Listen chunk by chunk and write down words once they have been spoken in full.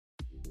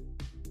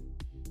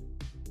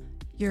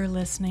You're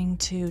listening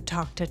to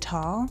Talk to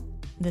Tall.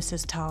 This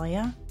is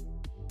Talia.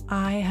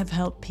 I have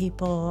helped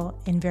people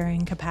in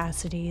varying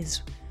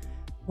capacities,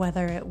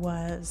 whether it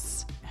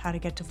was how to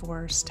get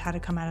divorced, how to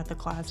come out of the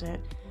closet,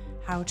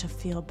 how to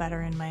feel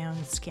better in my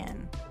own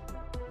skin,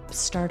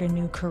 start a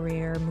new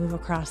career, move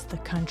across the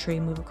country,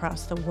 move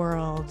across the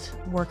world,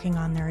 working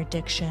on their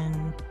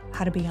addiction,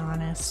 how to be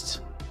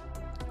honest.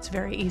 It's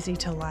very easy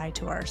to lie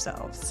to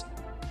ourselves.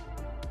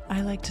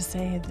 I like to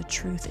say the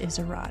truth is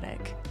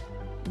erotic.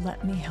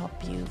 Let me help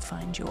you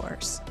find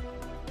yours.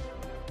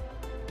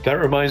 That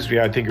reminds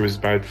me, I think it was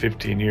about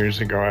 15 years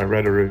ago, I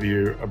read a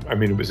review.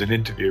 It was an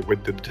interview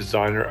with the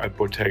designer at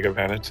Bottega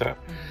Veneta.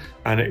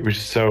 And it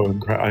was so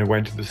incredible. I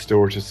went to the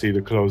store to see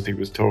the clothes he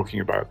was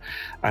talking about,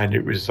 and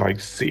it was like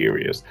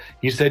serious.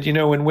 He said,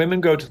 when women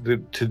go to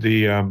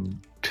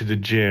the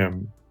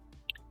gym,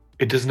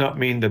 it does not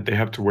mean that they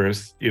have to wear,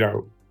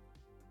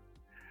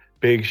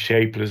 big,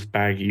 shapeless,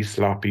 baggy,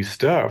 sloppy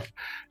stuff.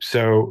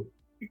 So,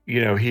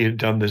 he had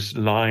done this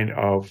line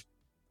of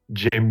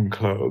gym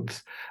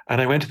clothes,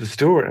 and I went to the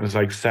store and it was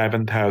like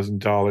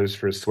 $7,000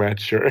 for a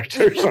sweatshirt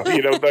or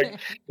something.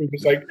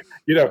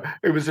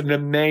 It was an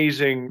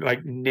amazing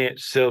like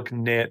silk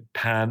knit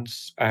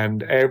pants,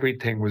 and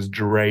everything was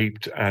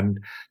draped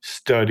and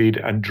studied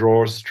and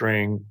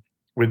drawstring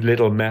with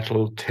little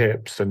metal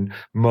tips and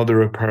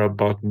mother of pearl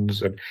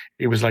buttons, and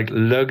it was like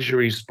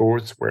luxury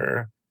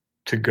sportswear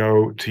to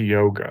go to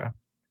yoga.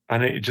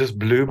 And it just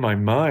blew my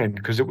mind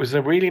because it was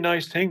a really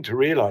nice thing to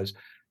realize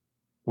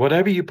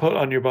whatever you put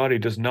on your body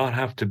does not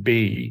have to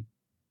be,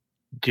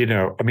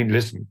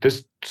 listen,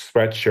 this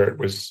sweatshirt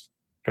was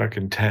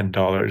fucking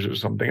 $10 or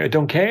something. I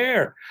don't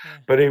care. Yeah.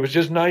 But it was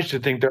just nice to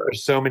think there are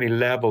so many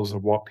levels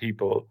of what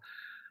people,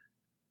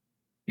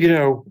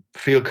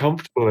 feel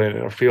comfortable in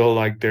or feel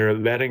like they're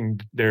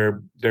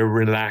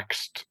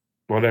relaxed,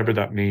 whatever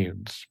that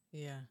means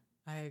Yeah,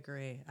 I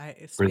agree.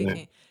 for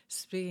them.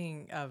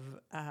 Speaking of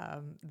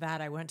that,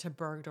 I went to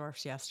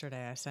Bergdorf's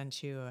yesterday. I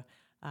sent you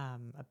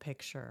a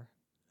picture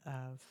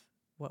of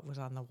what was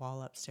on the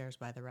wall upstairs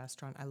by the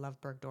restaurant. I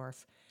love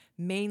Bergdorf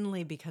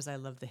mainly because I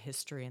love the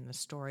history and the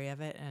story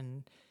of it.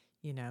 And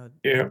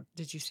Yeah.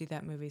 did you see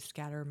that movie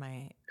Scatter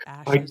My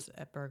I Ashes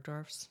at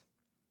Bergdorf's?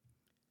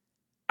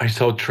 I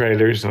saw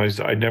trailers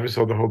and I never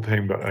saw the whole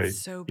thing, but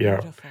It's so yeah.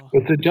 beautiful.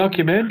 It's a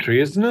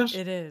documentary, isn't it?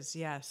 It is,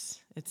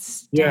 yes.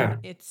 It's Yeah. done.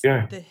 It's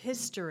Yeah. the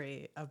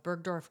history of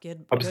Bergdorf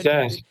Goodman.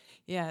 Obsessed.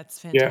 Yeah,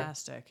 it's Yeah.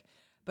 fantastic.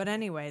 But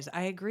anyways,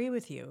 I agree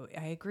with you.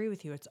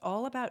 It's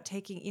all about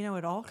taking,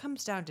 it all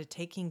comes down to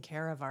taking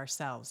care of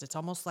ourselves. It's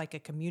almost like a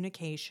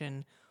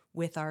communication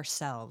with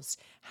ourselves.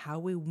 How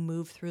we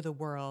move through the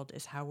world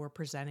is how we're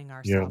presenting Yeah.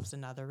 ourselves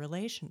in other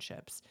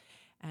relationships.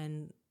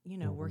 And,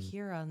 we're Mhm.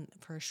 here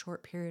for a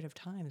short period of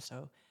time,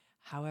 so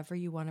however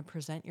you want to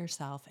present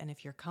yourself. And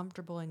if you're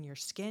comfortable in your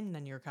skin,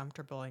 then you're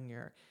comfortable in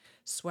your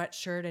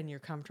sweatshirt and you're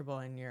comfortable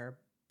in your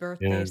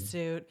birthday Yeah.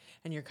 suit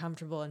and you're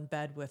comfortable in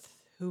bed with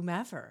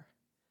whomever,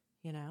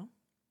 you know?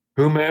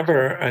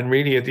 Whomever, and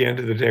really at the end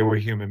of the day, we're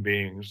human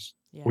beings.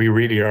 Yeah. We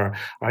really are.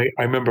 I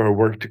remember I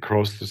worked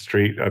across the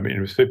street. It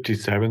was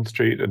 57th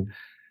Street, and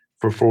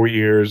for 4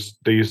 years,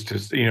 they used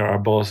to, our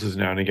bosses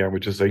now and again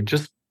would just say,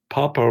 just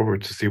pop over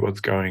to see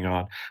what's going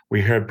on.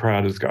 We heard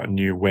Prada's got a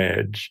new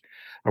wedge,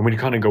 and we'd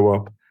kind of go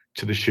up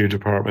to the shoe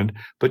department,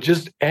 but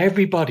just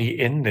everybody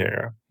in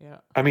there. Yeah.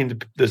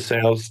 The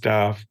sales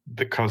staff,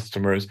 the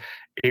customers,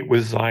 it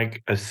was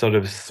like a sort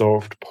of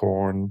soft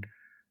porn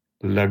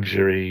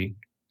luxury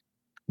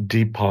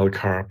deep pile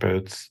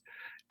carpets.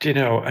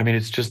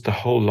 It's just the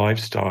whole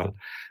lifestyle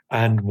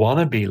and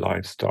wannabe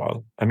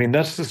lifestyle.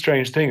 That's the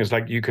strange thing is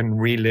like you can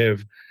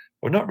relive,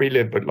 or not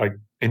relive, but like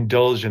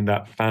indulge in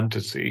that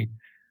fantasy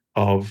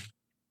of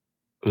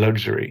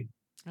luxury.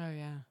 Oh,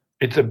 yeah.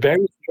 It's a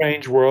very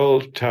strange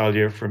world,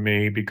 Talia, for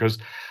me, because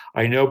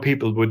I know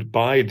people would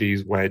buy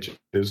these wedges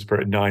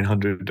for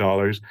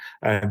 $900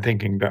 and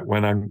thinking that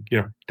when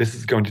this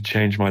is going to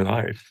change my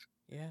life.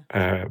 Yeah.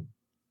 Uh,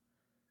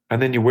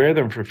 and then you wear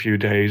them for a few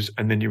days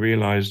and then you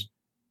realize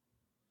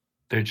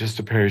they're just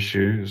a pair of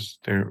shoes.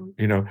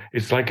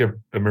 It's like a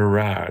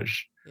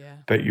mirage Yeah.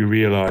 that you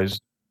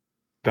realize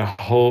the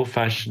whole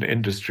fashion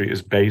industry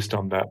is based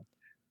on that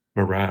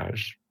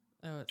mirage.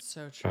 Oh, it's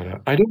so But true.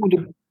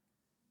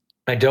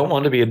 I don't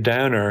want to be a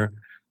downer.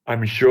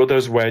 I'm sure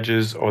those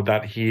wedges or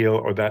that heel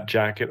or that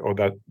jacket or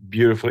that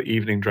beautiful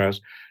evening dress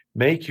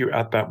make you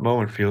at that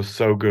moment feel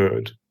so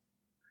good.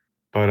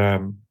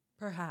 But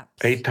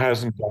Perhaps.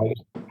 $8,000.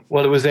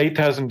 Well, it was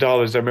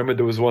 $8,000. I remember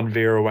there was one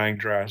Vera Wang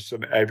dress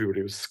and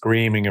everybody was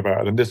screaming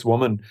about it. And this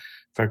woman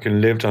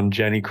fucking lived on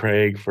Jenny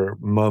Craig for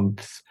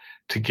months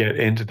to get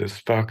into this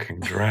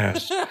fucking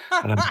dress.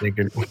 And I'm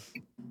thinking,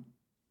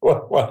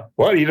 what?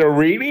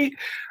 Really?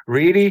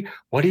 Really?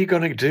 What are you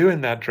going to do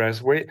in that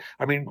dress? Wait,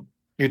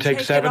 you take Take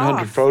it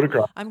 700 off.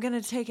 photographs. I'm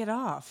going to take it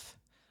off.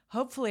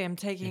 Hopefully, I'm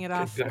taking it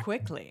off Exactly.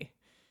 quickly.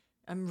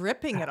 I'm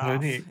ripping it off.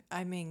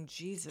 Honey.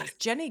 Jesus.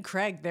 Jenny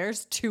Craig,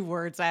 there's two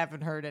words I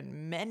haven't heard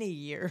in many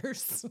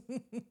years.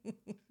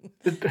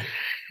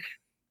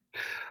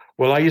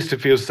 Well, I used to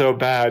feel so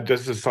bad.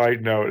 Just a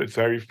side note, it's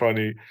very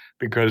funny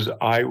because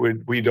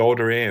we'd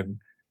order in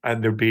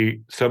and there'd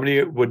be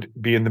somebody would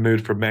be in the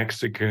mood for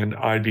Mexican,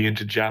 I'd be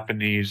into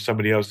Japanese,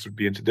 somebody else would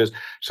be into this.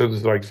 So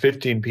there's like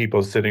 15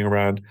 people sitting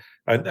around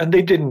and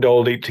they didn't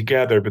all eat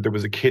together, but there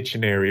was a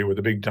kitchen area with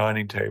a big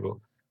dining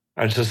table.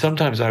 And so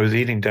sometimes I was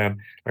eating down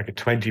like a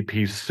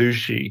 20-piece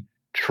sushi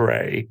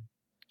tray,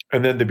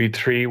 and then there'd be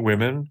three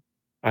women.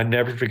 I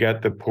never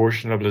forget the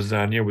portion of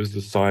lasagna was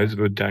the size of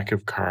a deck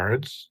of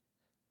cards,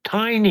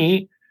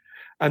 tiny,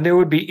 and they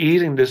would be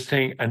eating this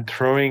thing and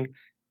throwing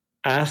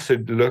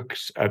acid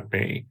looks at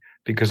me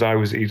because I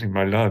was eating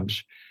my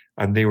lunch,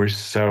 and they were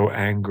so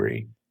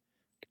angry.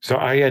 So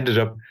I ended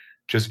up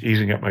just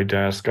eating at my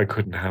desk. I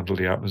couldn't handle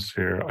the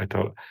atmosphere. I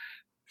thought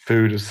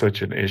food is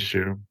such an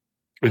issue.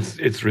 And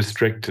It's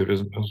restrictive,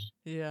 isn't it?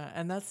 yeah,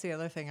 and that's the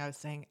other thing I was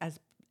saying.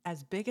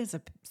 As big as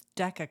a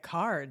deck of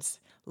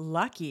cards,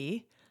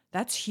 lucky.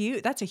 That's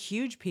huge. That's a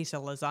huge piece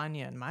of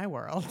lasagna in my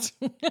world.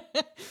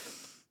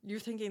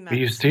 You're thinking Are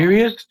you that small?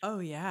 serious? Oh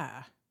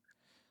yeah.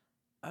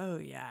 Oh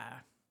yeah.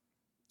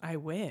 I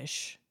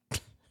wish.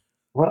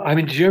 Well, I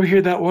mean, did you ever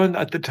hear that one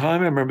at the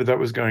time? I remember that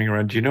was going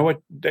around. Do you know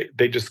what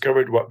they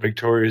discovered what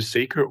Victoria's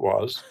Secret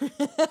was?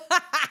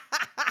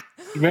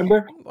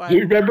 Remember? Do you What?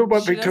 remember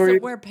what She Victoria?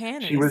 doesn't wear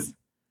She was panties.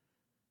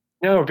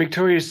 no,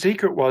 Victoria's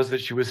Secret was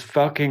that she was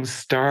fucking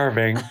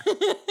starving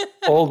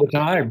all the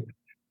time.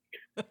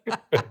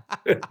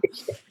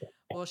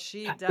 Well,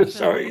 she definitely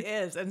Sorry.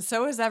 is. And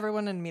so is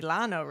everyone in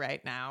Milano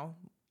right now.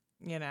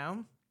 You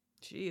know?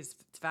 Jeez,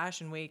 it's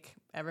fashion week.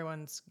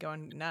 Everyone's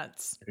going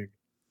nuts.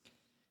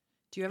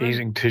 Do you ever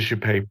Eating tissue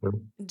paper.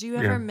 do you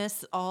ever Yeah.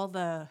 miss all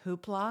the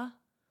hoopla?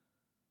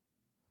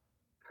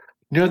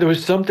 You know, there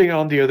was something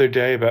on the other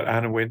day about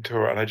Anna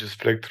Wintour, and I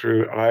just flicked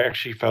through, and I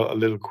actually felt a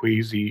little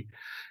queasy.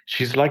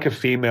 She's like a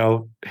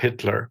female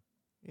Hitler.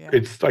 Yeah,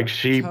 It's like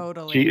she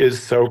totally.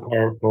 is so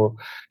powerful.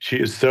 She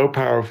is so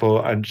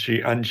powerful, and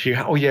she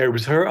oh yeah, it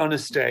was her on a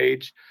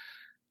stage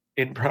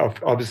in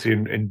obviously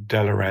in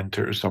De La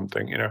Renta or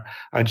something,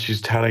 and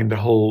she's telling the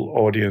whole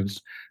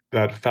audience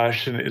that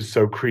fashion is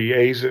so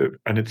creative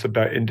and it's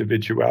about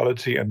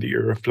individuality and that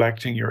you're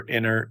reflecting your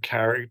inner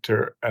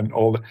character and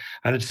all that.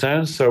 And it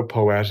sounds so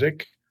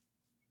poetic.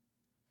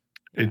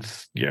 Yeah.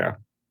 It's yeah,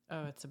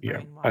 Oh, it's a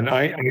yeah. And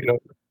I, brainwash.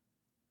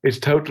 it's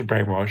total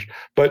brainwash.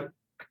 But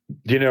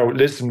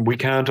listen, we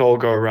can't all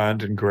go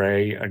around in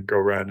gray and go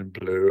around in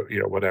blue,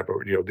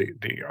 whatever,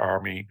 the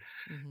army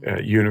Hmm.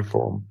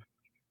 uniform.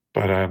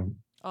 But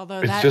Although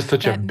it's that just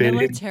such a that billion.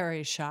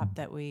 military shop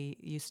that we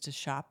used to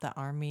shop, the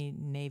Army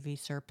Navy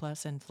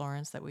surplus in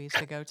Florence that we used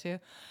to go to,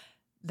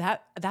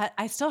 that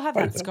I still have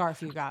that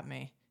scarf you got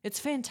me. It's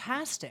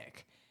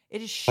fantastic.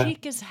 It is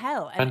chic as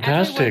hell. And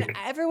everyone Fantastic.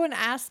 everyone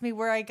asked me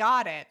where I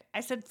got it.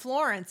 I said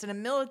Florence in a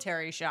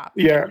military shop,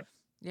 Yeah,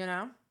 you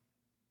know?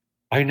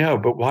 I know,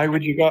 but why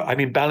would you go? I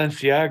mean,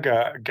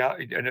 Balenciaga,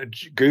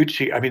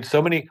 Gucci, I mean,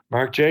 so many,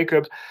 Marc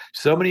Jacobs,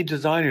 so many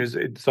designers,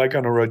 it's like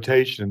on a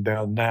rotation.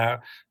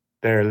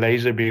 Their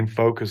laser beam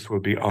focus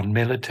will be on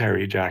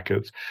military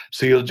jackets.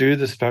 So you'll do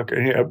this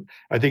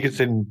I think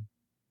it's in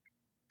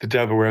The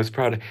Devil Wears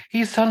Prada.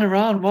 He's Saint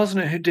Laurent,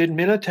 wasn't it, who did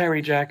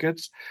military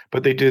jackets,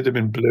 but they did them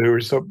in blue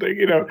or something.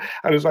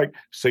 And it's like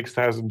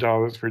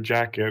 $6,000 for a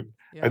jacket.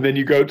 Yeah. And then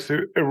you go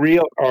to a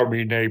real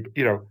army name,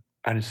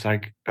 and it's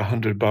like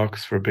 $100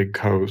 for a big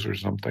coat or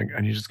something.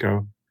 And you just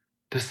go,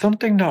 there's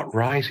something not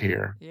right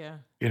here, Yeah.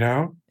 you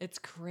know? It's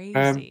Um,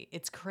 crazy.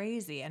 It's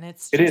crazy. And it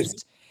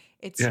is.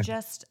 it's Yeah.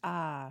 just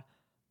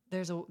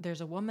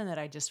there's a woman that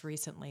I just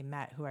recently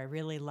met who I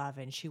really love,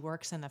 and she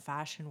works in the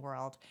fashion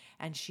world.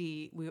 And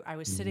I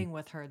was Mhm. sitting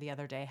with her the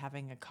other day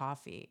having a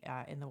coffee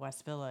in the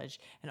West Village,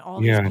 and all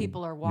these Yeah.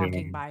 people are Yeah.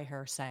 walking by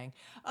her saying,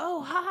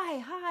 "Oh, hi,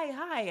 hi,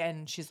 hi,"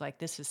 and she's like,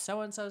 "This is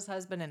so and so's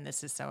husband, and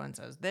this is so and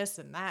so's this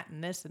and that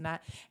and this and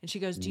that," and she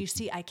goes, "Do you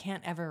see? I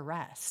can't ever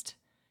rest."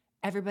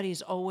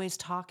 Everybody's always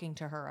talking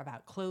to her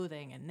about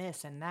clothing and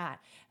this and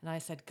that. And I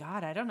said,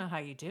 God, I don't know how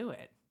you do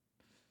it.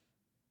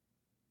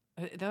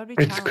 That would be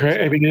It's crazy. I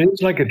challenging. mean, it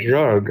is like a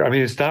drug. I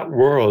mean, it's that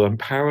world and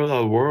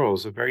parallel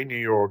worlds, a very New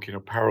York,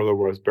 parallel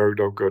worlds,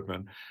 Bergdorf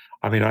Goodman.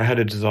 I mean, I had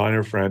a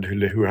designer friend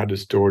who had a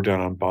store down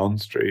on Bond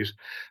Street,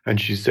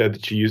 and she said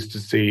that she used to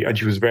see, and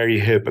she was very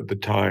hip at the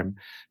time,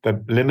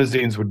 that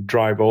limousines would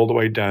drive all the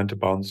way down to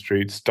Bond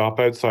Street, stop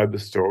outside the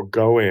store,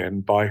 go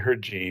in, buy her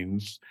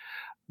jeans,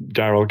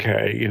 Daryl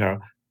K,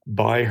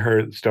 buy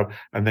her stuff,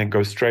 and then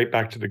go straight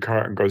back to the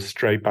car and go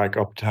straight back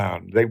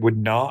uptown. They would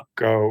not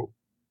go,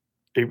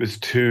 it was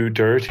too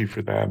dirty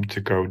for them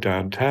to go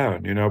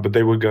downtown, but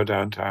they would go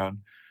downtown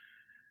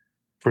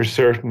for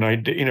certain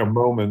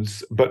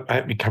moments. But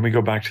can we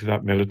go back to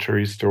that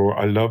military store?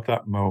 I love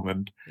that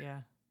moment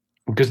Yeah.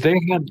 because they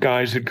had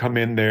guys who'd come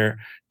in there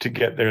to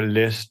get their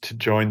list to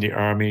join the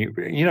army,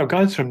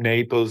 guys from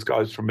Naples,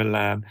 guys from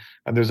Milan,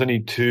 and there's only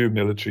two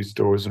military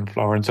stores in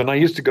Florence. And I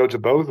used to go to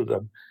both of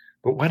them.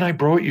 But when I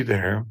brought you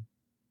there,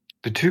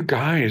 the two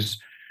guys,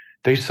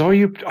 they saw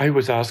you. I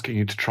was asking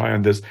you to try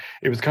on this.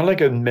 It was kind of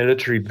like a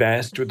military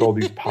vest with all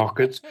these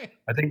pockets.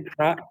 I think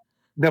that.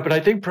 No, but I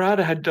think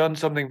Prada had done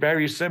something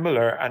very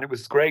similar, and it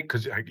was great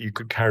because you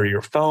could carry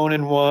your phone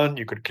in one,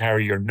 you could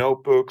carry your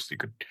notebooks, you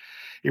could.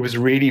 It was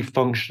really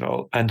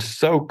functional and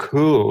so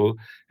cool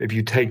if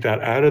you take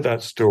that out of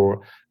that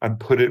store and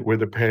put it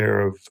with a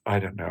pair of, I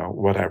don't know,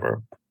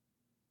 whatever,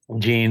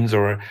 jeans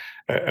or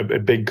a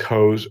big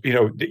coat. You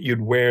know,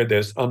 you'd wear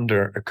this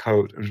under a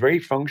coat. It was very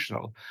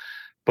functional.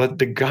 But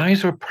the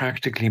guys were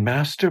practically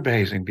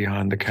masturbating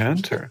behind the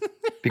counter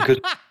because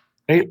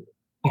they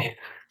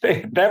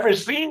they'd never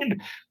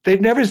seen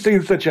they'd never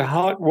seen such a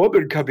hot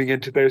woman coming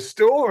into their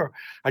store.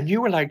 And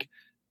you were like,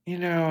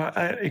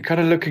 kind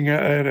of looking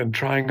at it and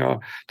trying on,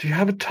 do you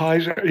have a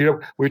size?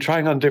 We're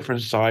trying on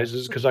different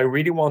sizes because I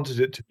really wanted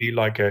it to be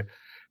like a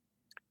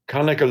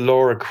kind of like a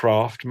Laura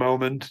Croft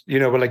moment,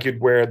 where like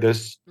you'd wear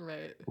this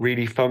Right.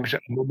 really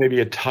functional, maybe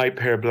a tight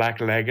pair of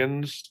black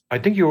leggings. I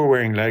think you were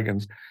wearing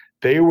leggings.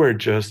 They were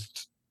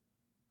just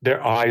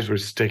their eyes were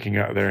sticking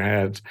out of their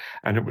heads,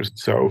 and it was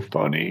so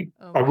funny.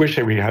 Oh I my wish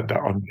that we God. had that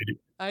on video.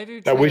 I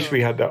do I wish too.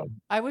 we had that.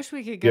 I wish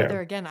we could go Yeah.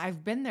 there again.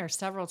 I've been there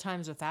several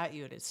times without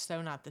you, and it's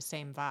so not the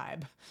same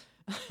vibe.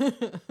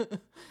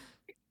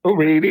 Oh,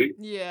 really?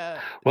 Yeah.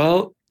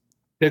 Well,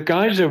 the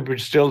guys that were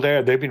still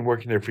there, they've been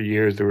working there for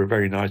years. They were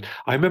very nice.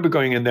 I remember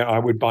going in there, I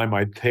would buy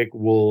my thick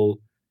wool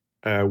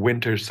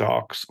winter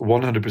socks,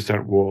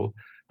 100% wool,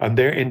 and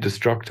they're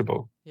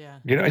indestructible. Yeah.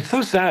 It's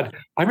so sad.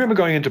 I remember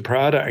going into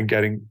Prada and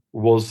getting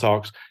wool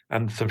socks,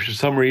 and so for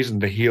some reason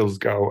the heels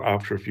go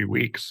after a few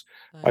weeks.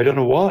 I I don't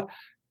know know. what.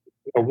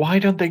 Why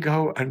don't they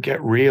go and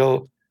get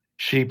real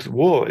sheep's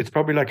wool? It's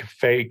probably like a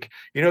fake,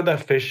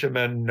 that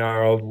fisherman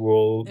gnarled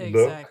wool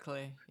look.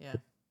 Exactly. Yeah.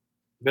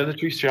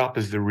 Military shop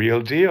is the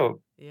real deal.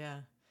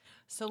 Yeah.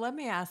 So let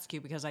me ask you,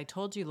 because I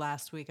told you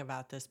last week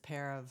about this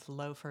pair of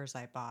loafers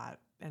I bought,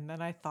 and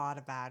then I thought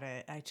about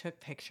it. I took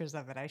pictures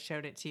of it. I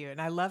showed it to you.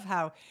 And I love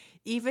how,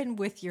 even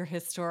with your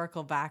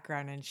historical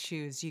background in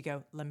shoes, you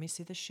go, let me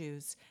see the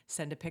shoes,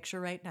 send a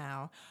picture right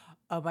now.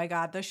 Oh my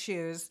God, the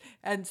shoes.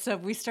 And so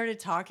we started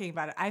talking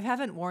about it. I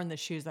haven't worn the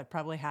shoes. I've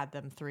probably had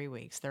them 3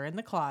 weeks. They're in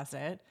the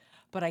closet,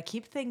 but I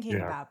keep thinking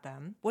Yeah. about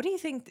them. What do you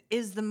think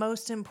is the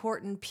most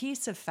important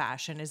piece of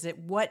fashion? Is it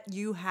what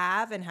you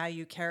have and how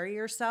you carry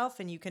yourself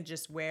and you can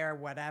just wear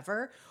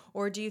whatever?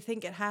 Or do you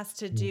think it has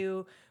to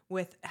do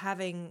with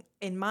having,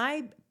 in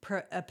my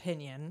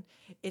opinion,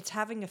 it's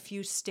having a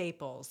few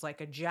staples like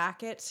a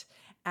jacket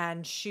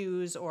and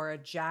shoes or a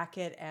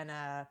jacket and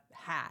a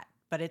hat?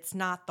 But it's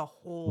not the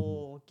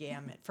whole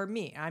gamut. For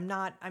me, I'm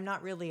not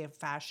really a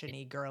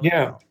fashiony girly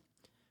Yeah. girl.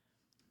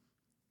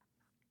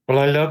 Well,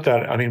 I love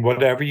that. I mean,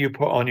 whatever you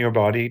put on your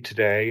body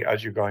today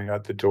as you're going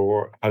out the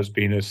door has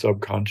been a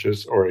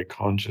subconscious or a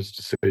conscious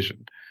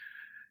decision.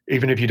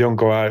 Even if you don't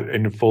go out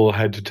in full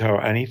head to toe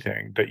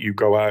anything, that you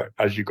go out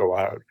as you go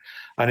out.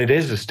 And it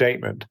is a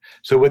statement.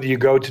 So whether you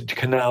go to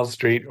Canal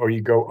Street or you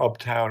go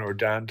uptown or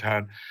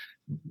downtown,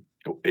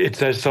 it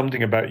says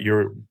something about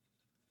your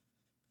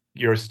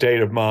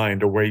state of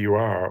mind or where you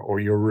are or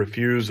your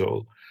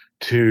refusal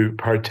to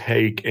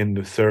partake in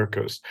the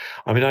circus.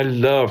 I mean, I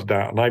love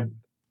that. And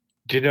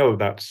do you know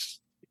that's,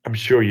 I'm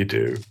sure you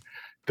do,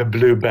 the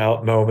blue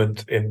belt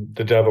moment in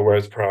The Devil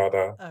Wears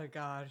Prada. Oh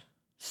God. I mean,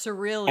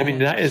 Cerulean,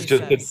 that is she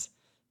just, says.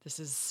 This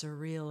is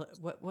surreal.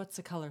 What's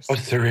the color? oh,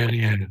 Cerulean.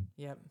 cerulean.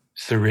 Yep.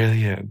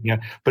 Cerulean, yeah.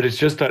 But it's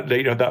just that,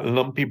 that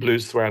lumpy blue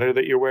sweater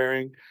that you're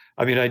wearing.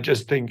 I mean, I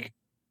just think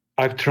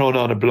I've thrown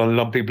on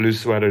lumpy blue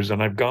sweaters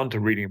and I've gone to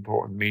really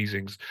important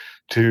meetings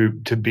to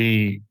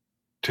be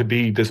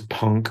this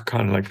punk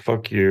kind of like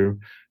fuck you.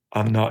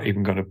 I'm not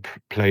even going to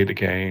play the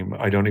game.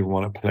 I don't even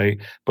want to play.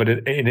 But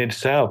in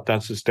itself,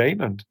 that's a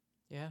statement.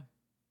 Yeah.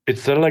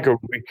 It's sort of like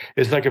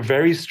it's like a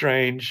very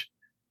strange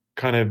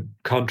kind of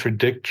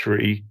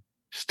contradictory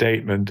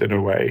statement in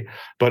a way.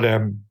 But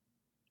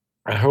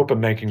I hope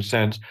I'm making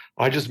sense.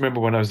 I just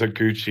remember when I was at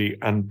Gucci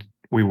and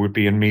we would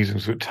be in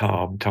meetings with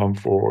Tom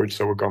Ford.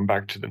 So we're going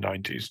back to the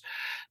 90s.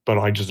 But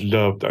I just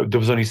loved that. There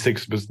was only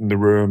six of us in the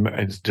room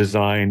and his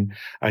design.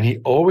 And he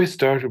always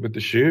started with the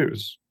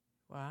shoes.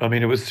 I Wow.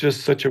 mean, it was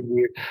just such a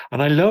weird,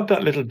 and I love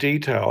that little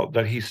detail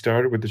that he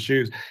started with the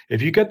shoes.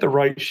 If you get the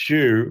right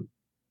shoe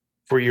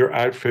for your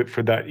outfit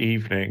for that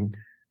evening,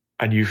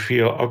 and you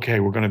feel, okay,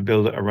 we're going to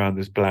build it around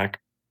this black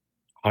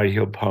high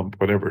heel pump,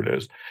 whatever it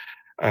is,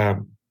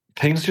 um,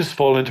 things just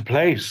fall into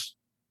place.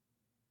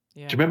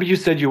 Do Yeah. you remember you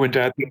said you went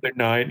out the other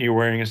night and you were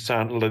wearing a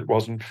sandal that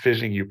wasn't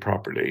fitting you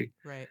properly?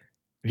 Right.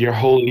 Your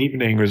whole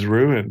evening was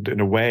ruined in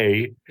a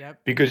way Yep.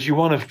 because you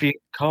want to feel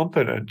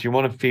confident. You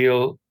want to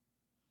feel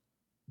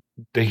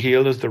the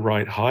heel is the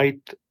right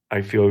height.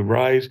 I feel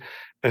right.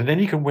 And then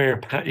you can wear a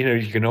pant,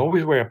 you can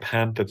always wear a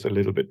pant that's a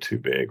little bit too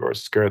big or a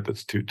skirt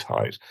that's too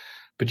tight,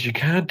 but you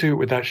can't do it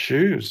without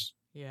shoes,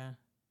 Yeah.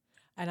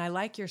 And I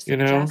like your you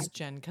know?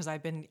 suggestion because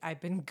I've been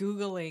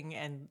Googling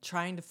and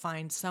trying to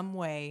find some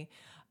way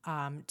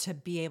to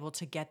be able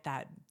to get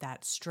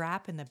that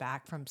strap in the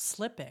back from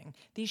slipping.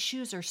 These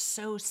shoes are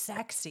so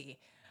sexy.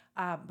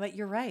 But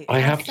you're right. I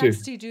How have to.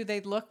 sexy do they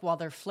look while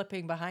they're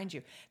flipping behind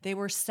you? They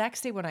were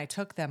sexy when I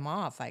took them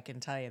off, I can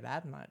tell you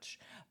that much.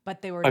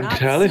 But they were I'm not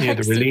telling you,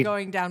 the sexy relief.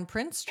 going down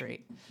Prince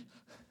Street.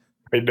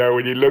 I know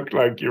when you look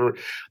like you're,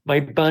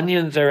 my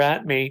bunions are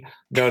at me.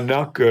 No,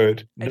 not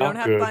good. I don't Not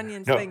have good.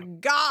 bunions, No,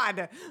 thank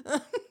God.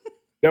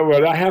 no,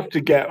 well, I have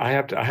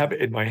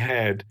it in my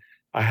head.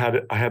 I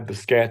had the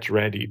sketch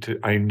ready to,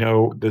 I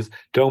know this,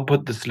 don't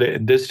put the slit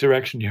in this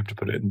direction. You have to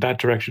put it in that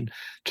direction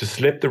to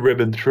slip the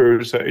ribbon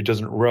through so it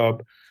doesn't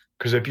rub.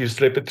 Because if you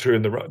slip it through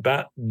in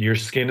that, your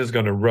skin is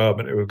going to rub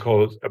and it will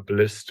cause a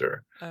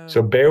blister. So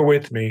Oh, bear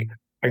with me.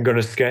 I'm going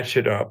to sketch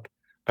it up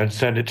and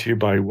send it to you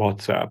by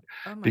WhatsApp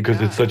oh my because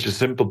it's God. such a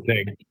simple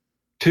thing.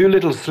 Two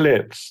little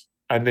slits,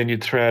 and then you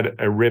thread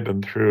a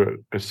ribbon through it,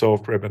 a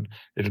soft ribbon.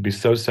 It'll be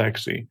so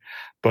sexy.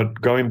 But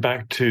going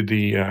back to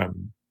the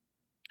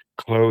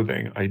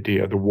clothing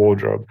idea, the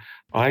wardrobe,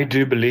 I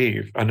do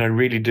believe, and I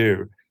really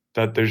do,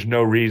 that there's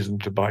no reason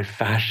to buy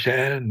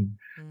fashion.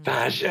 Mm,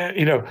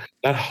 Fashion,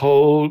 that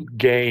whole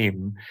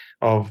game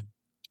of,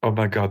 oh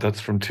my God, that's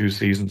from 2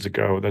 seasons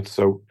ago. That's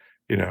so,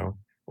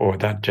 or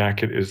that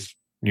jacket is,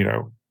 you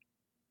know,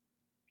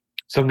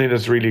 something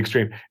that's really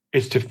extreme.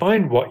 It's to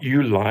find what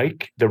you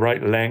like, the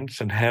right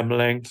lengths and hem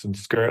lengths and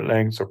skirt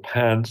lengths or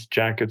pants,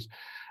 jackets,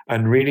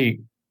 and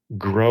really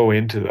grow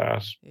into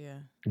that. yeah,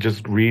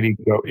 Just really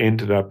go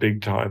into that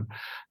big time.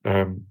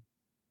 Um,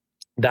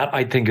 that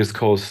I think is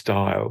called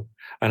style.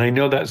 And I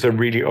know that's a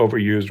really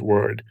overused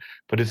word,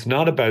 but it's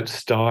not about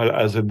style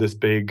as in this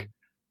big,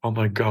 oh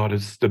my God,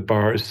 it's the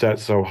bar is set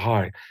so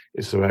high.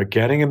 It's about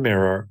getting a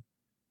mirror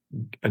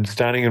and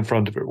standing in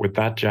front of it with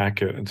that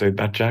jacket and saying,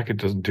 that jacket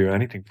doesn't do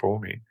anything for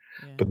me.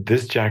 yeah. But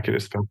this jacket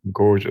is fucking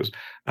gorgeous.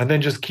 And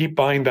then just keep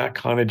buying that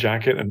kind of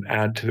jacket and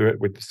add to it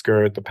with the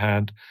skirt, the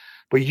pant.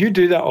 But you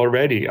do that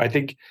already. I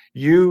think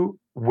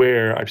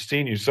I've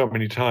seen you so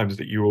many times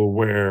that you will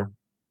wear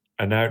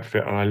an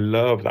outfit. And I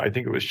love that. I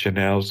think it was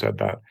Chanel said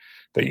that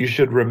you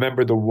should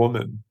remember the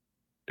woman,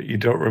 that you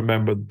don't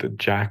remember the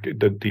jacket,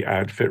 the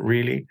outfit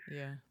really.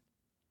 Yeah.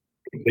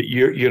 That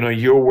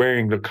you're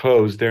wearing the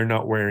clothes, they're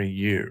not wearing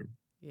you.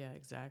 Yeah,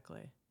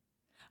 exactly.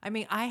 I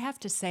mean, I have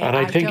to say And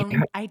I think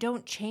I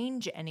don't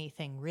change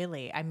anything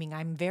really. I mean,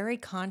 I'm very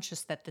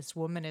conscious that this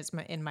woman is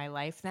in my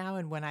life now,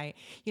 and when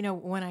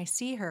I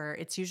see her,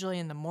 it's usually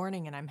in the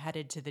morning and I'm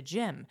headed to the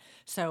gym.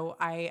 So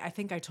I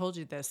think I told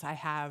you this. I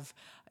have,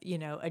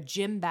 a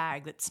gym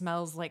bag that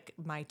smells like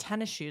my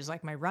tennis shoes,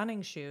 like my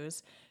running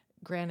shoes.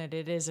 Granted,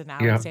 it is an yeah,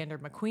 Alexander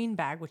McQueen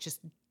bag, which is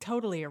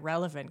totally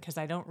irrelevant because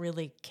I don't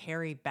really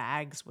carry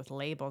bags with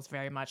labels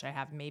very much. I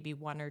have maybe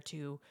one or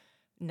two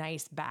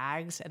nice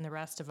bags and the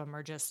rest of them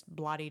are just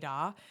blah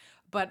da.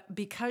 But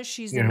because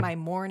she's in yeah. my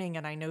morning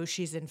and I know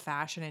she's in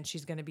fashion and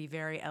she's going to be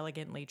very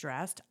elegantly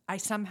dressed, I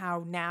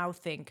somehow now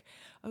think,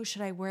 oh,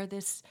 should I wear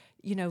this,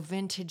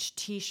 vintage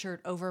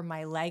t-shirt over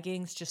my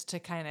leggings just to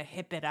kind of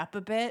hip it up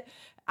a bit?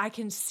 I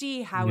can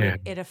see how Yeah.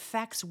 it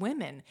affects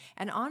women.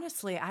 And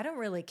honestly, I don't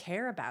really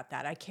care about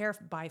that. I care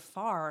by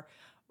far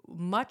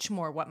much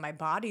more what my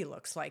body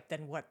looks like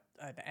than what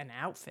an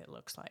outfit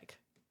looks like.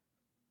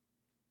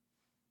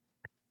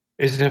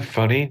 Isn't it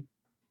funny?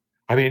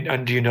 I mean,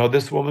 and do you know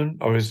this woman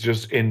or is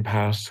just in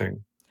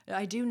passing?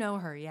 I do know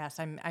her. Yes,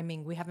 I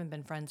mean, we haven't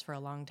been friends for a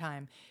long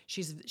time.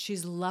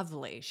 She's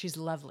lovely. She's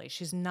lovely.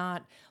 She's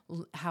not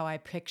how I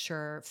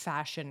picture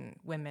fashion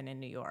women in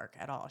New York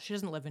at all. She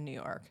doesn't live in New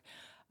York,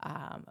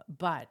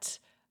 but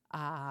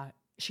uh,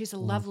 she's a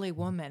Mm. lovely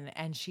woman.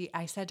 And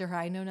I said to her,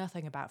 I know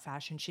nothing about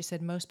fashion. She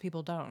said most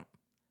people don't.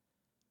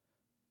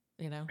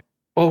 You know.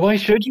 Well, why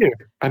should you?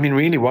 I mean,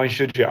 really, why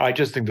should you? I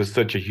just think there's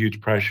such a huge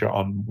pressure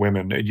on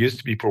women. It used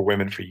to be for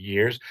women for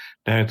years.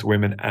 Now it's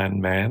women and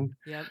men.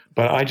 Yep.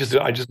 But I just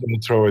want to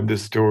throw in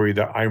this story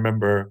that I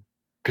remember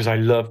because I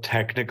love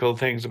technical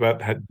things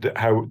about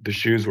how the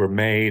shoes were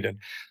made.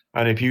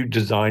 And if you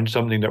designed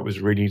something that was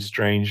really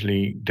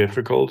strangely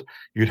difficult,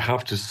 you'd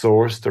have to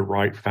source the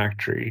right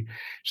factory.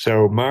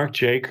 So Marc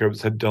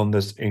Jacobs had done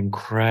this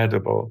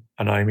incredible,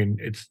 and I mean,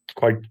 it's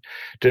quite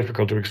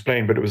difficult to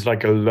explain, but it was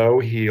like a low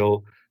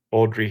heel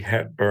Audrey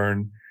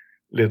Hepburn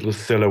little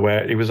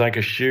silhouette. It was like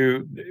a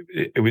shoe.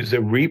 It was a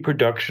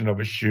reproduction of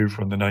a shoe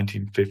from the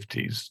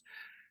 1950s.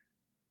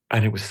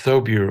 And it was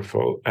so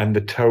beautiful. And the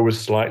toe was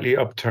slightly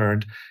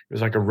upturned. It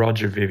was like a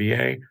Roger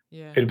Vivier.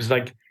 Yeah. It was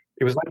like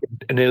it was like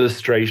an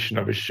illustration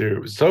of a shoe.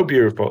 It was so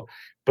beautiful.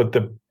 But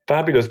the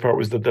fabulous part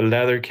was that the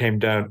leather came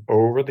down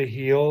over the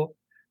heel.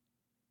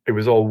 It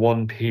was all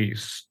one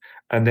piece.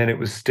 And then it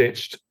was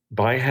stitched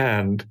by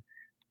hand.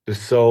 The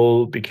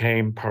sole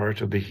became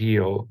part of the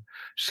heel.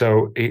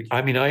 So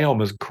I mean, I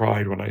almost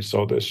cried when I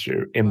saw this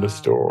shoe in the Wow.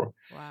 store.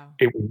 Wow.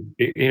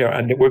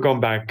 And we're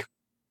going back,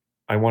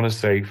 I want to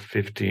say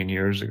 15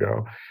 years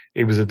ago.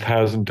 It was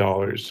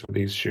 $1,000 for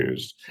these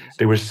shoes.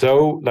 They were Jesus.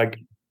 so like,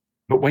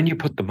 but when you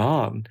put them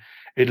on,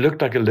 it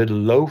looked like a little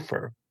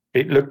loafer.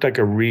 It looked like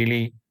a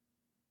really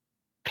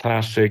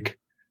classic,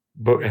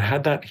 but it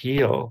had that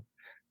heel.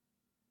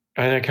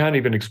 And I can't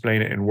even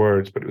explain it in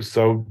words, but it was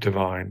so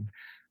divine.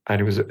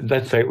 And it was,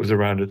 let's say it was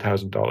around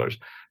 $1,000.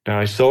 Now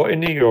I saw it in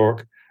New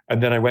York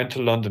And then I went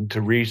to London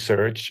to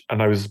research,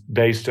 and I was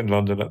based in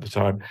London at the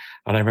time.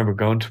 And I remember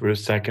going to a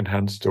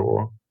secondhand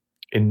store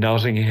in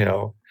Notting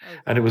Hill, Oh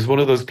and it was God. one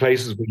of those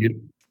places where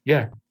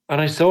yeah. And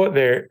I saw it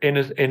there in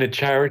a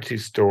charity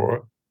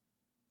store,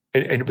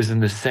 and it was in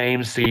the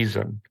same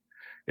season.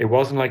 It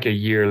wasn't like a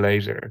year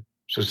later.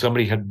 So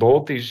somebody had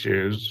bought these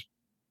shoes,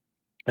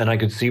 and I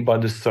could see by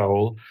the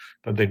sole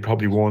that they'd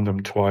probably worn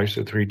them twice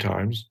or three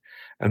times.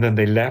 And then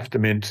they left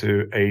them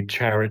into a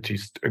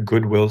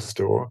Goodwill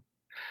store,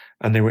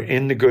 and they were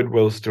in the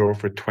Goodwill store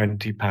for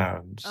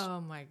 £20.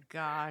 Oh my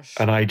gosh.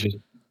 And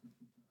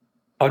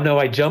oh no,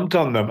 I jumped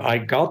on them. I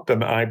got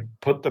them. I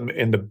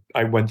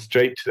went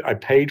I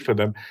paid for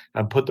them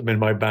and put them in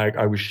my bag.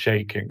 I was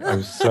shaking. I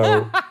was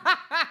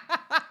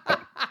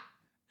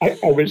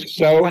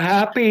so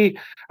happy.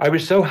 I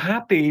was so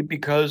happy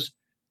because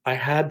I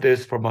had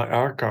this for my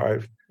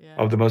archive Yeah.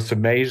 of the most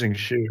amazing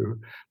shoe,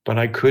 but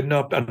I could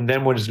not. And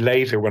then was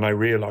later when I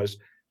realized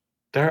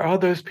there are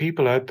those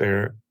people out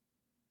there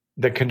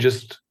that can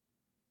just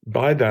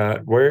buy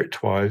that, wear it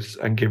twice,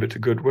 and give it to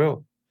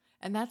Goodwill.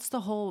 And that's the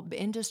whole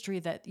industry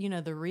that,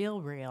 the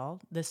Real Real,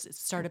 this is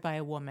started by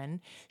a woman.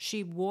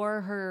 She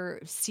wore her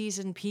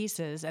season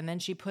pieces and then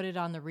she put it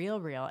on the Real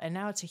Real. And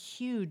now it's a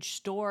huge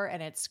store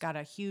and it's got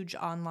a huge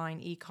online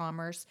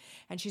e-commerce.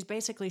 And she's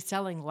basically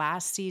selling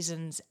last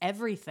season's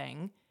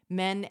everything,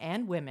 men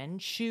and women,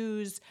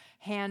 shoes,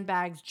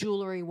 handbags,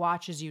 jewelry,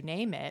 watches, you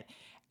name it.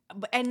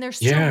 And they're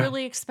still Yeah.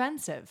 really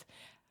expensive.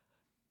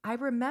 I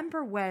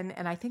remember when,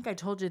 and I think I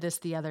told you this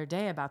the other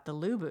day about the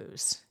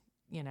Lubus.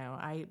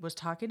 I was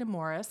talking to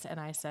Maurice and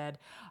I said,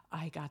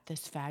 I got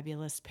this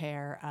fabulous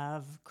pair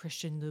of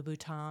Christian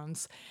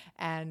Louboutins.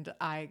 And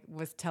I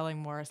was telling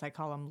Maurice, I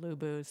call them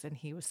Lubus, and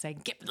he was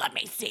saying, let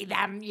me see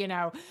them.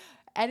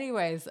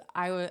 Anyways,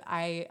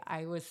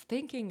 I was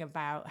thinking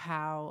about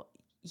how,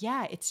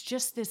 yeah, it's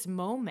just this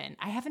moment.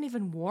 I haven't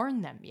even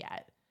worn them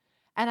yet.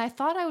 And I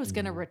thought I was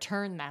going to Mm.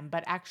 return them,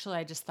 but actually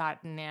I just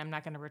thought, nah, I'm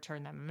not going to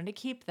return them. I'm going to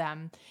keep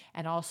them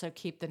and also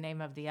keep the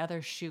name of the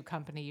other shoe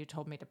company you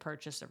told me to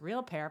purchase a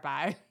real pair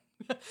by.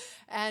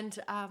 And,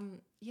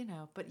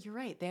 but you're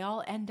right. They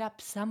all end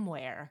up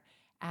somewhere.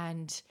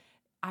 And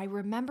I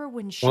remember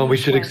when Well, we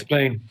shoes should went,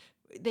 explain.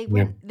 they Yeah.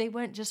 went, they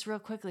went just real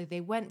quickly.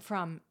 They went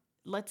from,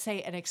 let's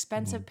say an Mm.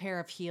 expensive pair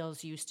of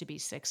heels used to be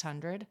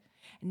 600.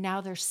 Now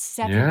they're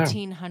Yeah.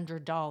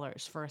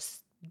 $1,700 for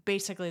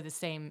basically the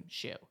same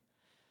shoe.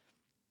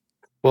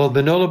 Well,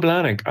 the Manolo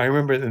Blahnik, I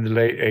remember in the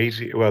late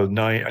 80s, well,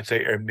 I'd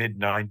say mid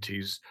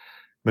 90s,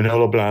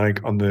 Manolo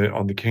Blahnik on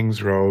the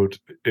King's Road.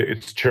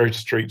 It's Church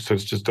Street, so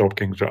it's just up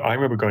King's Road. I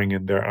remember going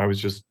in there, I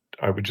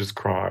would just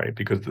cry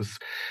because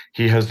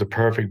he has the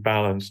perfect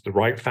balance, the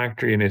right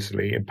factory in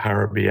Italy, in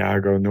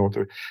Parabiago, north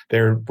of,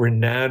 they're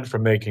renowned for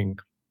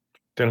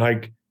they're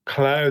like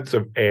clouds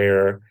of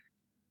air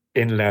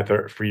in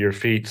leather for your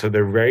feet. So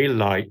they're very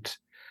light.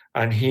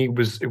 And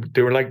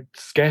they were like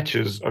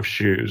sketches of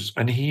shoes,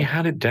 and he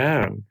had it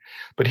down.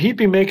 But he'd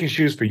been making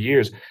shoes for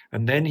years.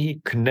 And then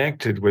he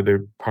connected with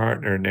a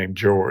partner named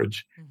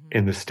George Hmm.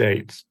 in the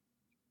States,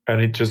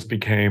 and it just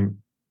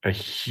became a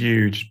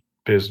huge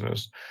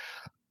business.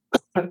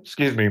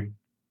 Excuse me.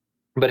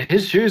 But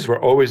his shoes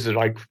were always at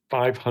like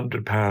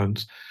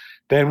 £500.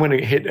 Then when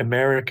it hit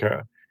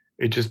America,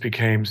 it just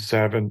became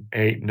seven,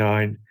 eight,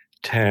 nine,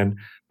 10.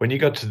 When you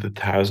got to the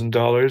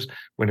 $1,000,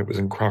 when it was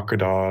in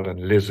crocodile and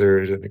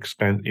lizard and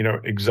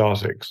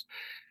exotics,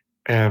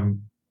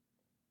 um,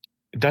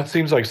 that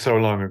seems like so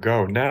long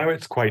ago. Now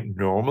it's quite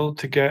normal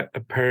to get a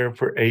pair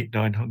for eight,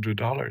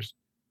 $900.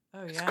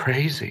 Oh It's yeah.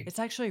 crazy. It's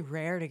actually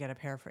rare to get a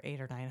pair for 8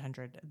 or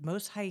 900.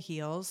 Most high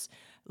heels,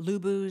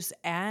 Lubus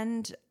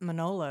and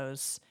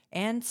Manolos,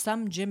 and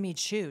some Jimmy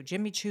Choo.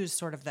 Jimmy Choo's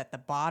sort of at the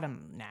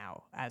bottom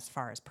now as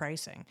far as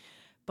pricing.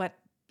 But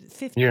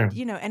 50, Yeah.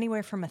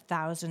 anywhere from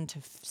 1,000 to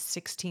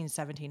 16,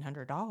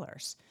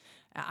 $1,700.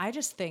 I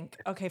just think,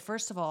 okay,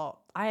 first of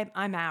all,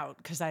 I'm out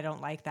because I don't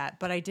like that.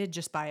 But I did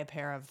just buy a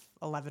pair of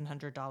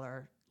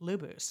 $1,100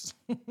 Lubus,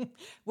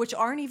 which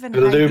aren't even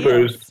The high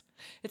Lubus. heels.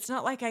 It's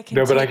not like I can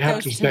No, but I take have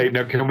to those to. say,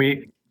 now,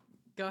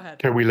 Go ahead.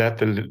 can we let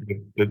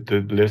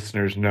the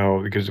listeners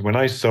know? Because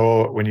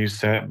when you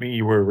sent me,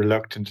 you were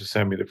reluctant to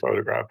send me the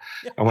photograph.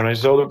 And when I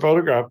saw the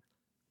photograph,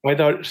 I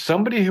thought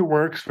somebody who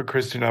works for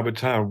Christian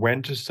Louboutin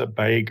went to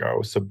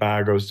Sebago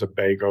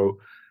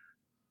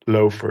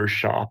loafer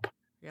shop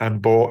Yep.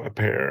 and bought a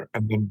pair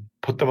and then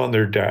put them on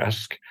their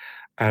desk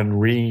and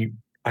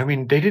I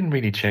mean, they didn't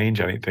really change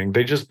anything.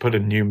 They just put a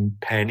new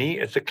penny.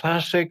 It's a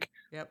classic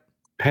Yep.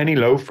 penny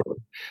loafer.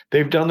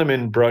 They've done them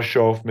in brush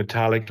off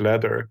metallic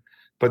leather,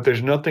 but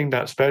there's nothing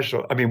that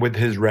special. I mean, with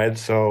his red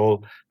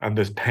sole and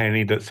this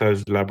penny that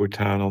says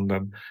Louboutin on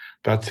them,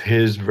 that's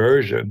his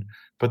version.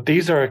 But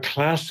these are a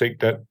classic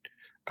that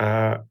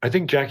I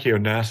think Jackie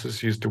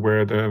Onassis used to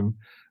wear them.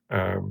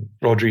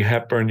 Audrey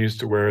Hepburn used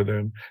to wear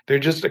them. They're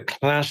just a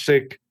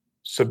classic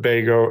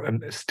Sebago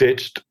and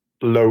stitched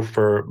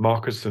loafer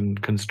moccasin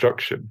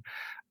construction.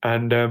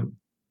 And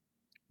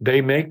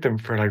they make them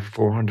for like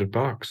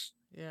 $400.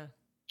 Yeah.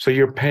 So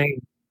you're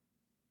paying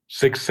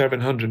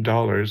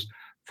 $600-700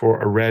 for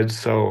a red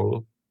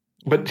sole.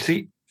 But Yeah.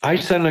 see, I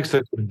sound like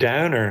such a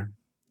downer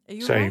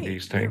You're saying right.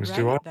 these You're things,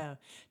 do I? right though.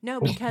 No,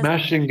 I'm because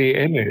smashing the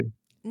image.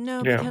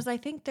 no, Yeah. because I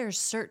think there's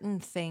certain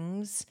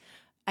things.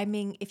 I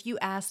mean, if you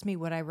asked me,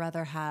 would I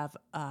rather have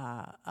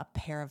a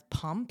pair of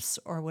pumps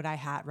or would I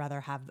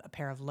rather have a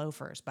pair of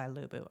loafers by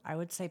Lubu? I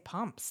would say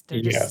pumps. They're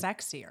Yeah. just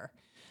sexier.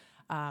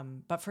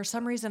 But for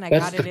some reason, I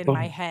That's got the it in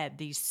my fun. head,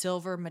 these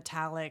silver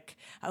metallic,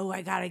 oh,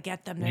 I got to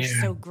get them. They're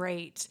Yeah. so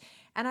great.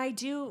 And I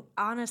do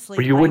honestly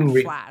But you like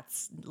wouldn't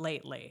flats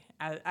lately.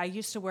 I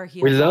used to wear we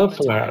heels all love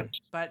the time,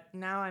 flats. but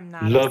now I'm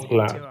not as Love into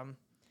flats. them.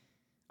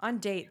 On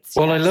dates,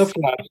 Well, I love yes.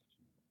 flats.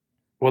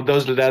 Well,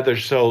 those leather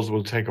soles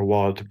will take a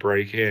while to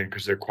break in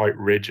because they're quite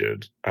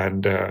rigid.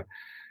 And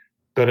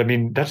but I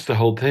mean, that's the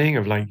whole thing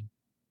of like,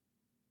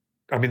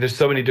 I mean, there's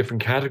so many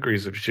different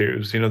categories of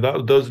shoes. You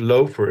know, those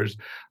loafers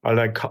are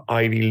like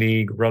Ivy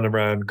League run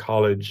around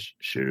college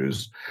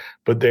shoes,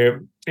 but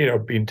they're,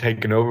 being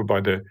taken over by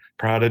the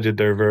Prada did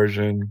their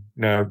version.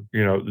 Now,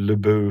 Yeah.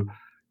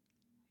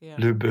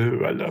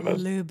 Lubu, I love it.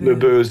 Lubu.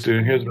 Lubu is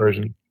doing his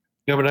version.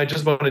 No, but I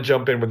just want to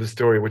jump in with a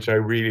story which I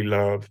really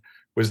love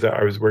was that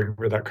I was working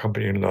with that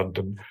company in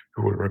London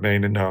who will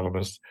remain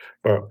anonymous.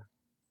 But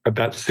at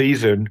that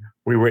season,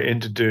 we were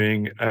into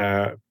doing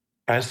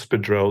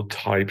espadrille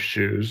type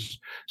shoes.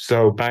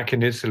 So back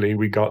in Italy,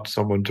 we got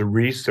someone to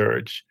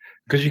research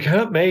because you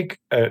can't make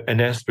an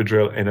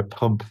espadrille in a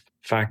pump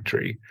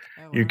factory.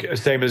 Oh, You wow.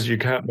 same as you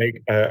can't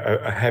make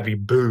a heavy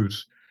boot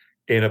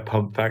in a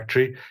pump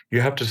factory.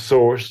 You have to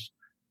source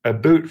a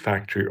boot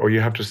factory or you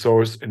have to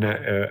source an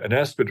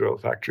espadrille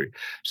factory.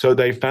 So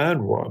they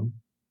found one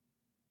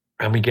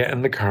and we get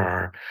in the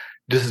car.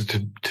 This is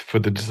for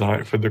the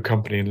design for the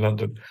company in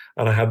London,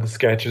 and I had the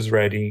sketches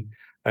ready.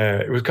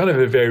 It was kind of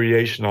a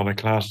variation on a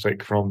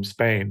classic from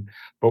Spain,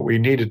 but we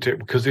needed to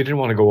because we didn't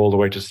want to go all the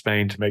way to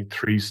Spain to make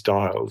three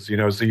styles,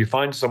 So you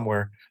find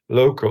somewhere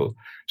local.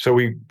 So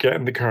we get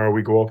in the car,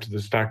 we go up to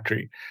this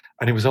factory,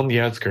 and it was on the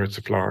outskirts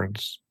of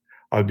Florence.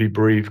 I'll be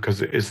brief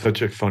because it is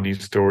such a funny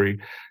story.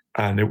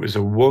 And it was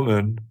a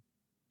woman.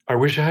 I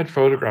wish I had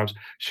photographs.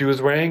 She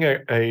was wearing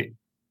a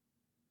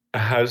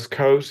house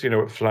coat,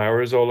 with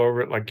flowers all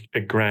over it, like a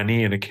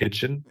granny in a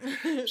kitchen.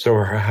 So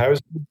her house,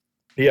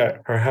 yeah,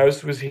 her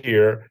house was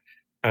here,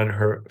 and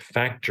her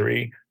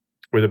factory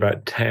with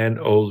about 10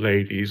 old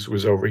ladies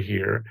was over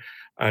here.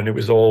 And it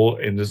was all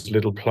in this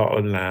little plot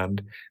of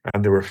land.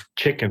 And there were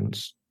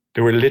chickens.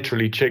 There were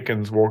literally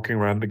chickens walking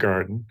around the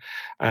garden.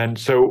 And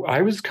so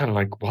I was kind of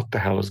like, what the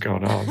hell is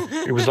going on?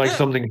 It was like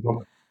something from,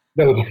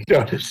 no,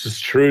 no, this is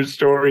true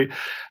story.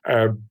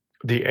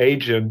 The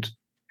agent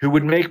who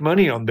would make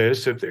money on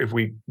this if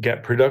we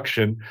get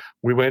production.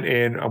 We went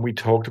in and we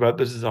talked about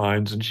the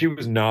designs, and she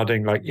was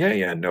nodding like, yeah,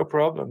 yeah, no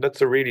problem. That's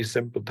a really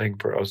simple thing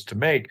for us to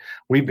make.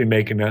 We've been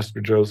making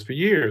espadrilles for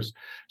years.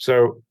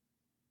 So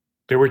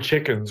there were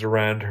chickens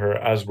around her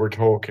as we're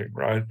talking,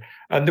 right?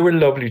 And there were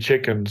lovely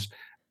chickens.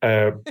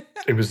 Uh,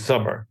 it was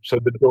summer, so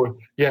the door,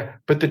 yeah,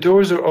 but the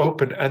doors are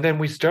open. And then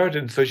we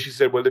started. And so she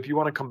said, well, if you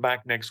want to come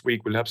back next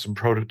week, we'll have some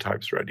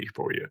prototypes ready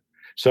for you.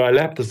 So I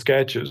left the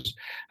sketches.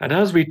 And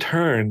as we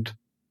turned,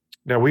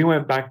 now we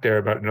went back there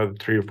about another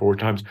three or four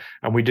times,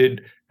 and we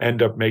did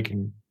end up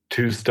making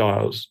two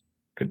styles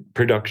in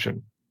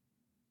production.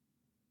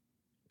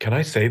 Can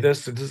I say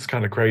this? This is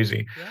kind of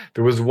crazy. Yeah.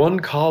 There was one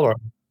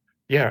column,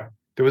 yeah,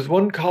 there was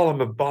one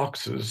column of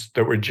boxes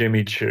that were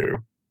Jimmy Choo,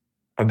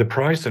 and the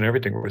price and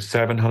everything was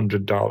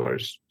 $700,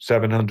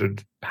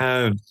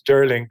 £700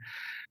 sterling,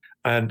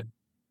 and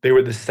they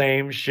were the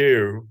same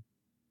shoe.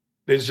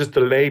 It's just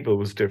the label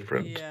was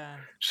different. Yeah.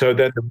 So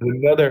then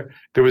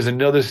there was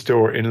another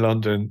store in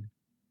London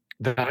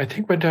that I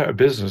think went out of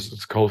business.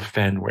 It's called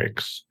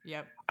Fenwick's.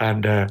 Yep.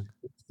 And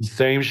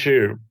same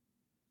shoe.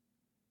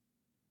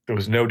 There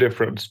was no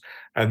difference.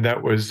 And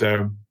that was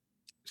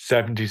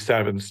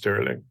 77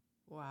 sterling.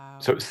 Wow.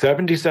 So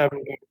 77,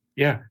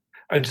 yeah.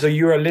 And so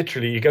you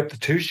get the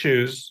two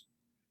shoes.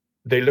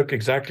 They look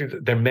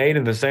they're made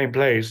in the same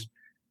place,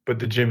 but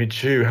the Jimmy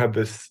Choo had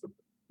this,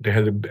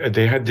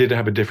 did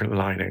have a different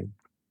lining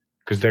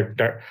because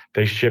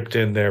they shipped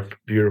in their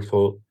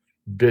beautiful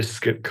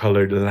biscuit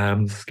colored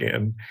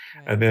lambskin,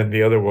 Right. and then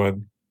the other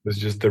one was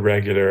just the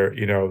regular,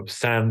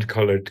 sand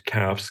colored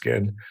calf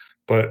skin,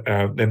 but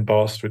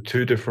embossed with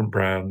two different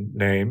brand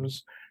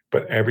names,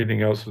 but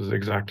everything else was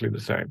exactly the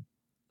same.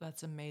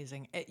 That's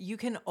amazing. You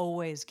can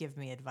always give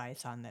me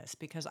advice on this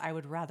because I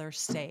would rather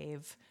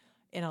save.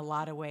 In a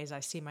lot of ways, I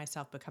see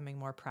myself becoming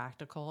more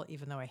practical,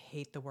 even though I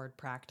hate the word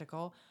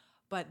practical.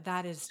 But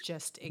that is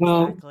just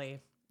Well, exactly,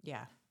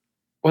 yeah.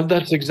 well,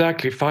 that's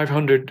exactly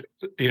 500,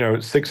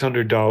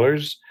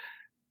 $600.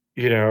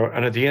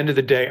 And at the end of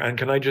the day, and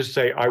can I just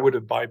say, I would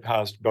have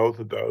bypassed both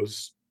of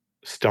those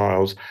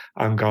styles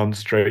and gone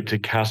straight to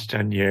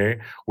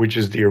Castanier, which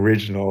is the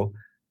original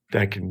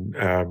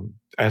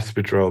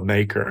espadrille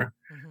maker.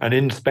 Hmm. And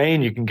in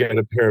Spain, you can get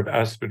a pair of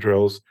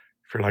espadrilles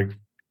for like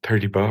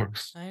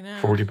 $30, I know.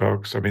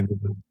 $40. I mean,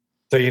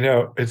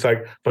 so, it's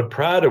like, but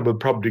Prada will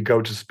probably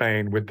go to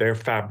Spain with their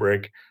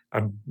fabric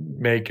and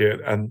make it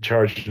and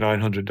charge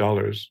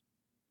 $900.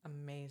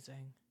 Amazing.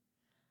 amazing.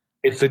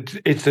 It's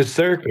I a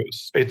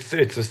circus. It's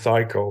a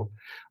cycle.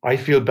 I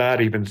feel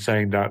bad even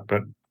saying that,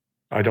 but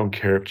I don't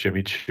care if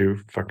Jimmy Choo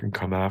fucking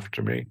come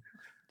after me.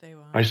 they I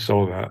won't.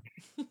 saw that.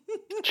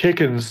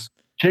 Chickens,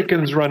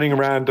 chickens running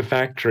around the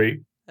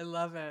factory, I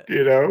love it.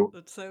 you know?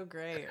 That's so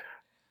great.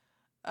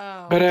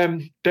 But Oh,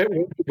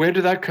 where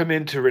did that come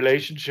into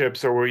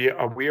relationships, or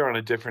are we on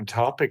a different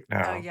topic oh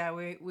now? yeah,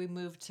 we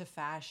moved to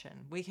fashion.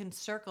 We can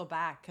circle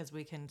back because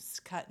we can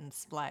cut and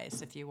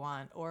splice if you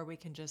want, or we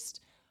can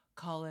just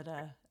call it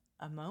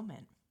a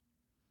moment.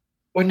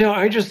 Well, no,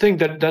 I just think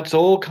that that's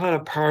all kind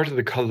of part of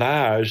the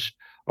collage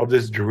of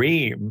this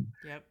dream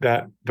Yep.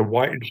 that the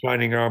white and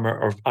shining armor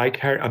of I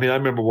carry. I mean, I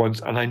remember once,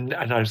 and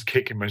I was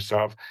kicking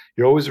myself.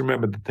 You always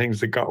remember the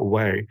things that got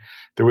away.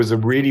 There was a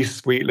really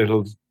sweet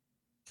little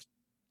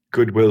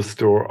Goodwill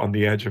store on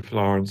the edge of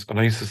Florence, and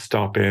I used to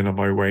stop in on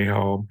my way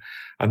home,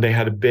 and they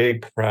had a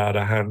big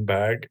Prada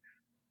handbag,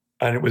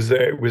 and it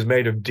was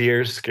made of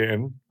deer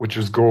skin, which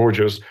was Wow.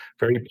 gorgeous,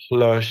 very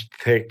plush,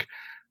 thick.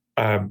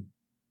 Um,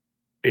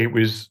 it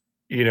was,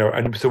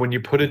 and so when you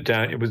put it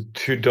down, it was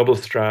two double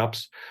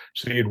straps,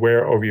 so you'd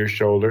wear it over your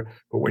shoulder.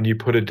 But when you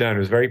put it down, it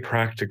was very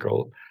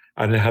practical,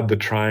 and it had the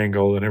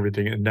triangle and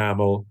everything,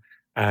 enamel,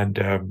 and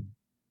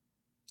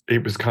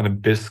it was kind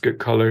of biscuit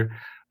color,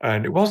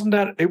 and it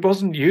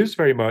wasn't used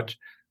very much.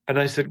 And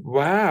I said,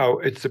 "Wow,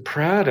 it's a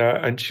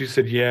Prada," and she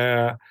said,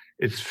 "Yeah,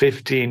 it's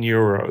 15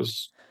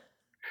 euros."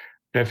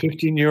 Now,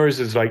 15 euros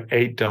is like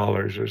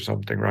 $8 or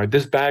something, right?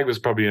 This bag was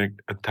probably like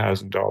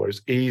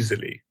 $1,000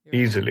 easily, You're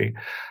right. easily.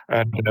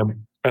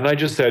 And I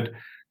just said,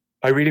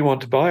 I really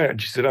want to buy it.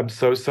 And she said, I'm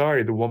so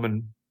sorry. The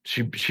woman,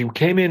 she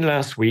came in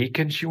last week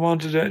and she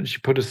wanted it and she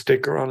put a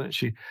sticker on it.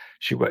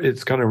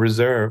 It's kind of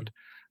reserved.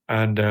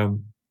 And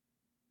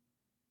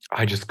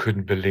I just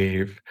couldn't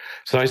believe.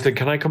 So I said,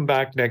 can I come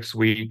back next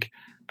week?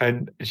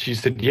 And she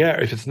said, yeah,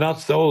 if it's not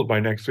sold by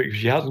next week, if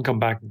she hasn't come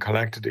back and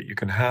collected it, you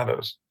can have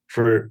it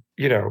for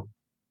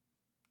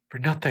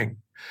nothing.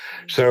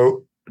 Jeez.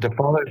 So the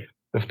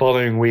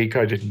following week,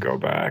 I didn't go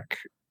back.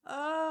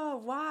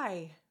 Oh,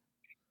 why?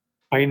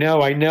 I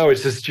know,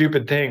 it's a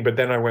stupid thing. But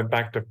then I went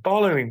back the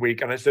following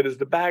week and I said, "Is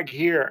the bag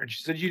here?" And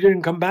she said, "You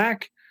didn't come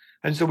back."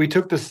 And so we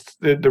took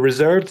the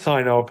reserved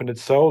sign off and it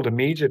sold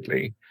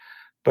immediately.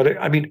 But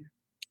I mean,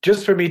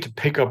 just for me to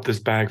pick up this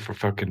bag for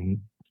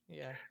fucking,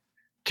 Yeah.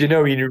 do you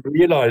know, you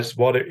realize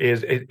what it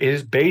is? It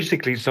is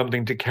basically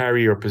something to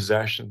carry your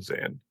possessions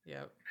in.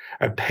 Yep.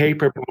 A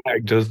paper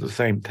bag does the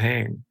same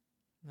thing.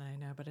 I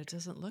know, but it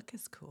doesn't look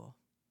as cool.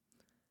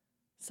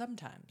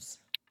 Sometimes.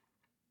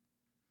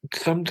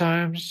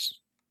 Sometimes,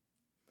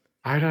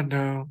 I don't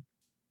know.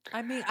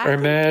 I mean,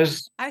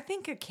 Hermes, I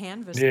think a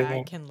canvas yeah,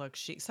 bag can look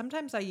chic.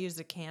 Sometimes I use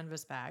a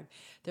canvas bag.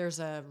 There's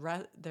a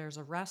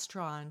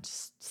restaurant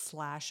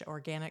slash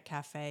organic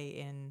cafe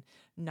in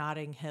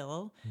Notting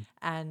Hill,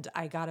 and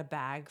I got a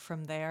bag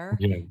from there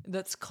yeah,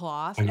 that's I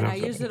cloth, and I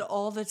love use it that.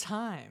 all the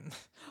time,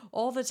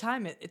 all the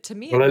time. To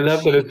me, Well, it I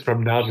looks love that it's chic.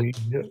 from Notting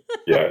Hill.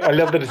 Yeah, I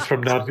love that it's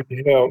from Notting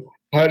Hill.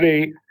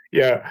 Honey,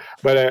 yeah.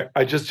 But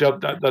I just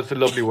jumped that's a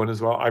lovely one as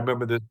well. I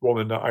remember this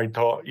woman that I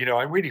thought,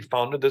 I'm really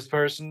fond of this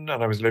person,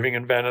 and I was living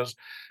in Venice.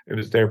 It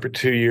was there for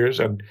 2 years,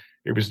 and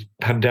it was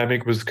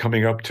pandemic was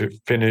coming up to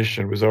finish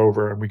and was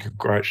over, and we could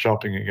go out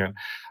shopping again.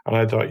 And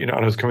I thought, and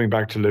I was coming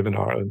back to live in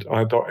Ireland. And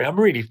I thought, I'm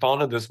really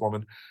fond of this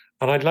woman,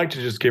 and I'd like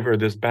to just give her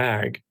this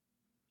bag.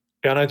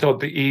 And I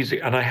thought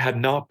and I had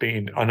not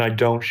been, and I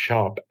don't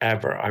shop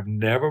ever. I've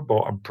never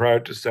bought, I'm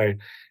proud to say,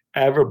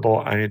 ever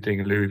bought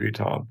anything Louis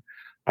Vuitton.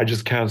 I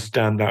just can't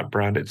stand that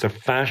brand. It's a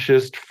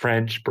fascist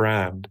French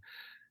brand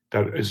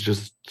that is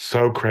just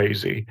so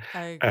crazy.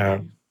 I agree.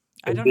 Um,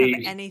 I don't have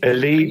elite, anything Louis.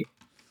 elite.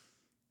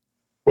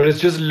 Well, it's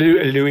just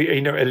Louis,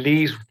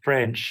 elite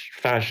French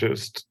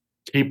fascists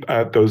keep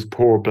those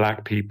poor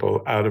black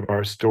people out of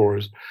our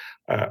stores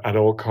at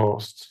all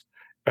costs.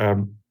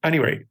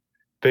 Anyway,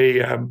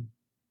 they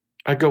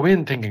I go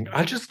in thinking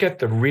I'll just get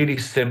the really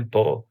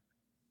simple,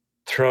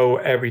 throw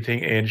everything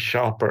in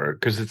shopper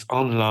because it's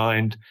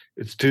online,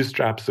 it's two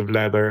straps of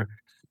leather.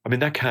 I mean,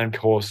 that can't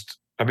cost,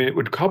 I mean, it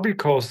would probably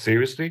cost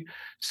seriously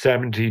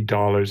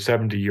 $70,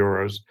 70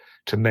 euros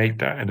to make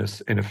that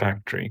in a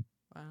factory.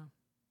 Wow.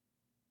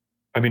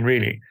 I mean,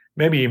 really,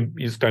 maybe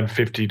you spend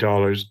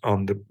 $50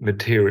 on the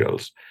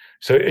materials.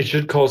 So it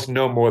should cost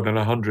no more than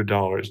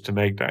 $100 to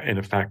make that in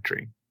a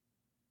factory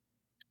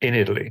in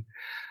Italy.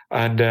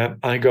 And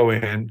I go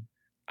in,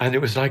 and it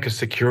was like a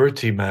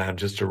security man.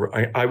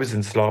 I was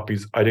in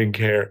sloppies. I didn't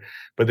care,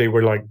 but they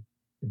were like,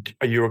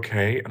 "Are you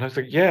okay?" And I was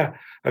like, "Yeah."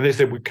 And they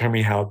said, well, "Can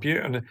we help you?"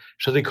 And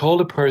so they called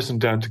a person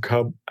down to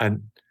come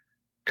and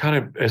kind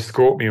of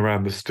escort me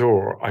around the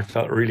store. I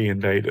felt really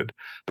invaded.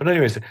 But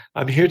anyways,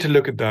 I'm here to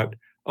look at that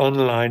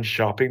online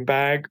shopping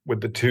bag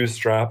with the two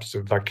straps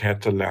of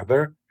vaqueta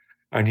leather.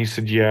 And he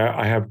said, "Yeah,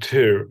 I have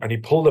two." And he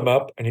pulled them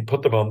up and he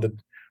put them on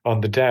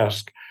the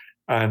desk.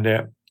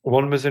 And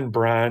one was in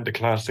brown, the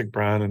classic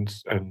brown and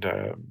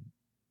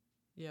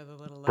Yeah, the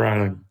little brown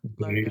logo. and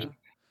beige. Logo.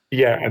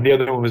 Yeah, and the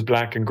other one was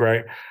black and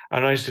grey.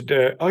 And I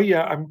said, "Oh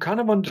yeah, I'm kind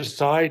of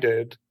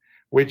undecided.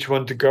 which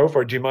one to go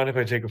for. Do you mind if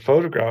I take a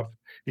photograph?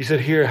 He said,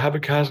 here, have a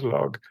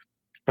catalog.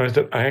 And I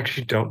said, I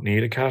actually don't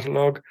need a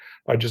catalog.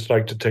 I just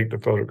like to take the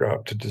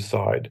photograph to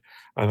decide,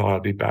 and I'll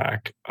be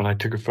back. And I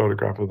took a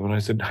photograph of them, and I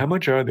said, how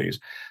much are these?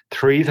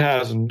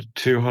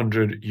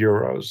 3,200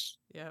 euros,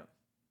 Yep.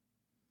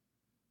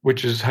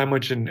 which is how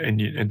much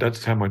and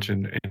that's how much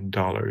in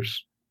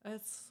dollars?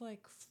 It's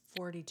like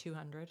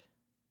 4,200.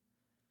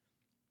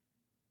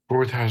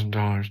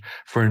 $4,000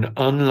 for an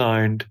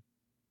unlined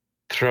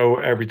throw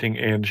everything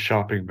in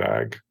shopping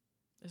bag.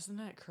 Isn't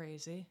that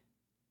crazy?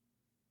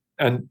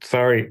 And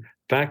sorry,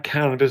 that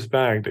canvas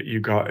bag that you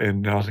got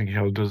in Notting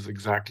Hill does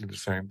exactly the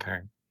same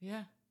thing.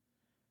 Yeah.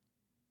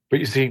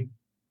 But you see,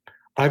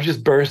 I've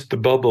just burst the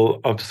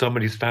bubble of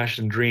somebody's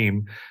fashion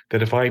dream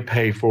that if I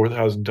pay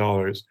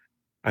 $4,000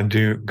 and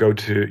do go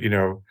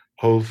to,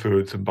 Whole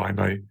Foods and buy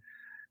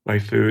my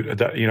food,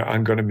 that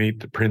I'm going to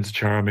meet the Prince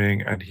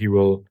Charming and he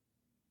will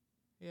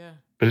Yeah.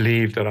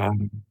 believe that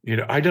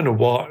I don't know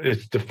what,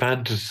 it's the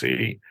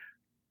fantasy.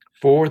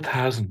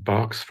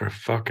 $4,000 for a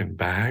fucking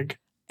bag.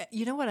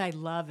 You know what I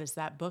love is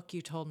that book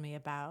you told me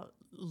about.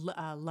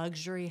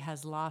 Luxury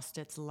has lost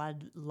its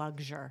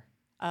luxury.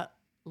 Uh,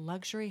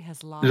 luxury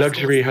has lost its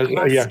Luxury has, yeah,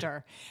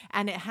 luster,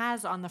 and it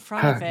has on the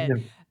front of it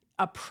yeah,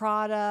 a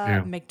Prada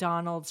yeah,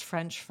 McDonald's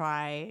French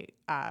fry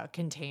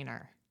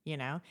container. You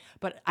know,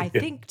 but I yeah,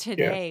 think yeah.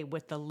 today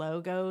with the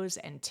logos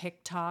and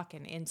TikTok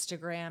and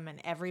Instagram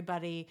and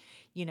everybody,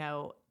 you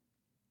know,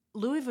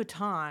 Louis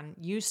Vuitton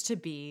used to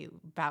be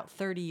about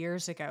 30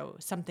 years ago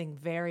something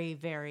very,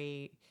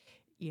 very,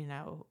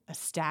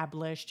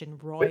 established and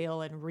But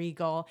royal and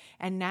regal.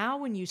 And now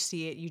when you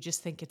see it, you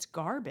just think it's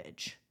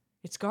garbage.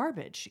 It's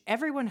garbage.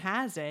 Everyone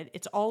has it.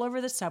 It's all over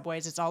the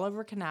subways. It's all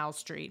over Canal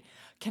Street.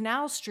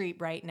 Canal Street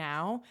right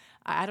now,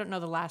 I don't know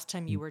the last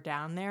time you were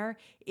down there,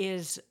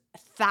 is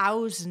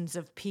thousands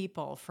of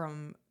people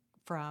from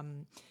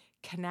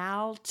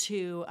Canal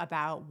to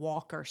about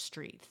Walker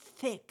Street.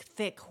 Thick,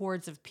 thick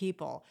hordes of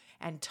people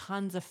and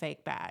tons of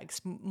fake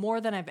bags,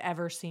 more than I've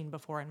ever seen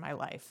before in my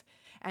life.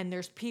 And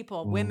there's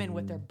people, women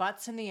with their mm,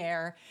 butts in the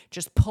air,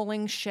 just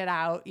pulling shit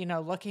out,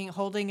 looking,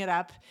 holding it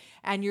up.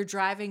 And you're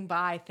driving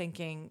by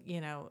thinking,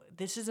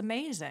 this is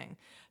amazing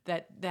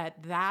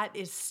that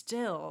is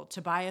still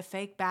to buy a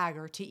fake bag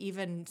or to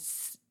even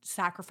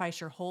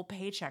sacrifice your whole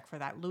paycheck for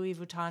that Louis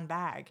Vuitton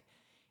bag.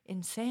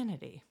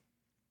 Insanity.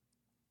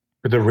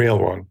 for the real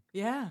one.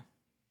 Yeah.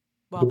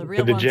 Well, the For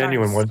real the ones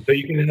genuine aren't. one. So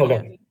you can hold Yeah.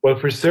 on. Well,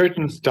 for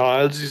certain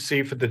styles you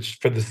see for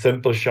the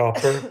simple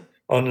shopper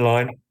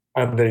online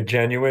and the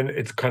genuine,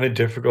 it's kind of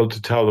difficult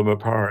to tell them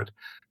apart.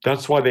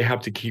 That's why they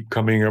have to keep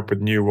coming up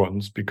with new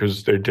ones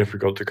because they're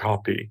difficult to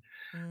copy.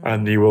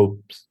 And you Mm, will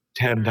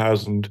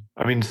 10,000,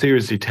 I mean,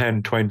 seriously,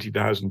 10,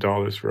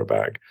 $20,000 for a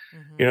bag.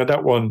 mm-hmm.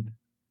 That one,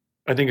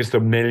 I think it's the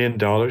 $1 million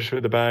for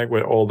the bag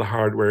where all the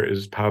hardware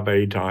is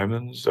pavé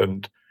diamonds.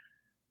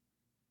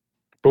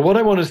 But what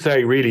I want to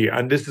say, really,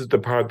 and this is the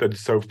part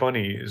that's so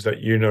funny, is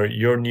that,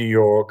 you're New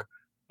York,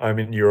 I'm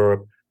in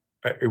Europe.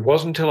 It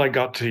wasn't until I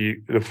got to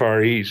the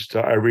Far East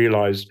that I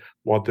realized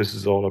what this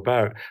is all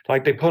about.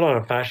 Like they put on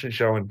a fashion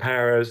show in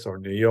Paris or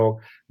New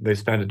York, they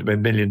spend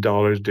 $1 million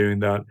doing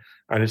that,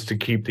 and it's to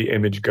keep the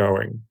image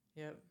going.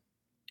 Yep.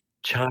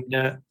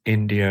 China,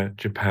 India,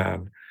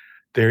 Japan,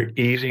 they're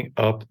eating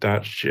up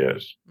that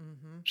shit.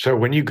 Mm-hmm. So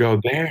when you go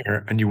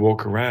there and you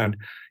walk around,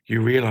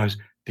 you realize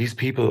these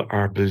people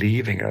are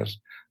believing it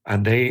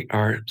and they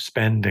are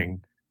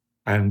spending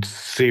and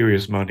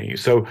serious money.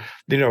 So,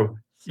 So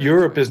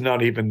Europe true. is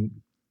not even,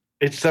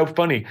 it's so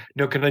funny.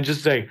 Can I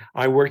just say,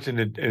 I worked in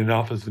an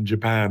office in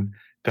Japan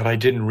that I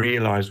didn't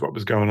realize what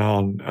was going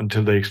on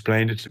until they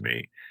explained it to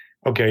me.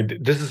 Okay,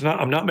 this is not,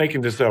 I'm not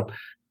making this up.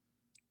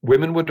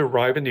 Women would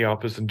arrive in the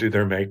office and do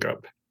their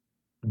makeup.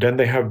 Then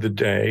they have the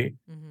day.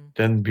 Mm-hmm.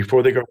 Then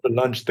before they go for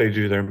lunch, they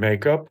do their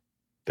makeup.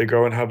 They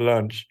go and have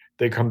lunch.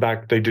 They come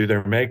back, they do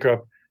their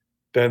makeup.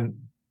 Then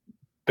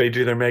they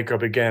do their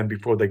makeup again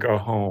before they go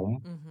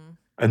home. Mm-hmm.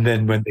 And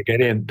then when they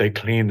get in, they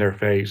clean their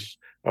face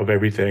of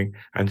everything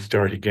and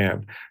start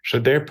again. So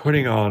they're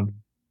putting on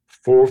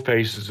four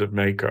faces of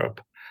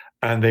makeup.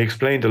 And they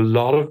explained a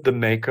lot of the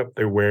makeup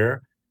they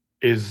wear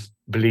is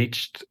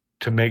bleached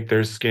to make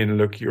their skin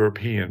look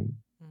European.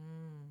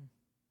 Mm.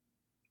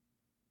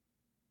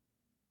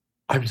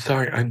 I'm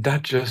sorry, and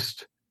that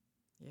just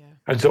Yeah.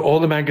 and so all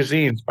the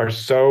magazines are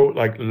so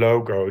like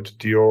logoed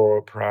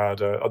Dior,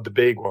 Prada, the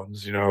big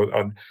ones,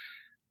 and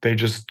they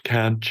just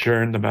can't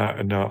churn them out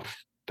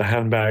enough. The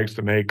handbags,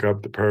 the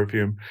makeup, the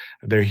perfume,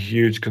 they're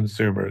huge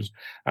consumers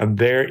and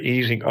they're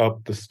eating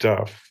up the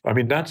stuff. I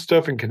mean, that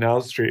stuff in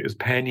Canal Street is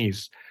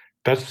pennies.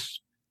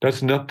 That's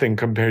that's nothing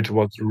compared to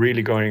what's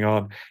really going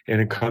on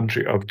in a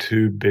country of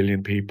 2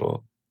 billion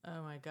people.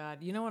 Oh my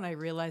God. You know when I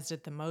realized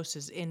it the most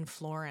is in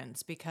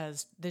Florence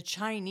because the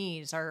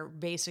Chinese are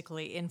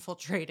basically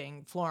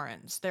infiltrating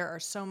Florence. There are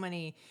so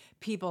many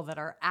people that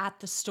are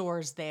at the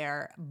stores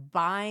there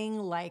buying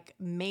like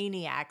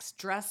maniacs,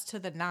 dressed to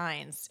the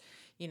nines,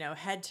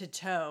 head to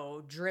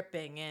toe,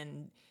 dripping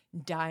in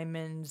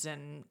diamonds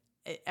and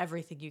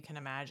everything you can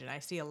imagine. I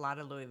see a lot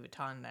of Louis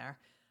Vuitton there.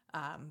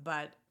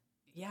 But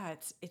yeah,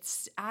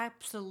 it's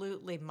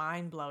absolutely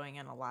mind blowing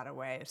in a lot of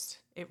ways.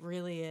 It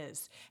really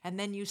is. And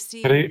then you But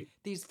see I,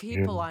 these yeah.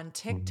 people on Mhm.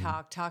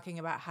 TikTok talking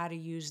about how to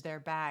use their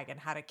bag and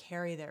how to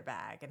carry their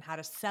bag and how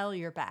to sell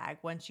your bag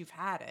once you've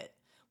had it,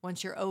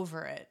 once you're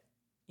over it,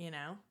 you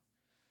know?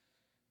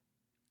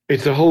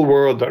 It's a whole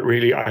world that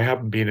really I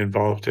haven't been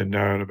involved in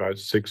now in about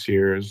 6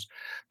 years.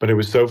 But it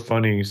was so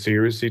funny,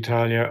 seriously,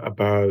 Tanya,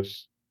 about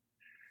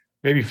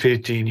maybe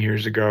 15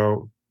 years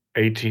ago,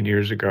 18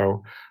 years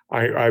ago.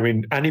 I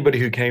mean, anybody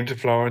who came to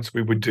Florence,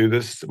 we would do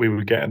this. We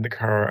would get in the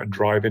car and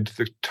drive into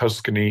the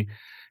Tuscany,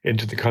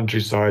 into the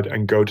countryside,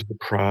 and go to the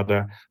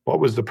Prada. What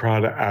was the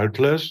Prada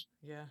outlet?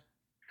 Yeah.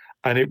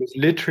 And it was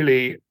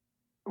literally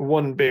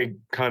one big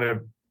kind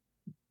of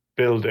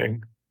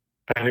building,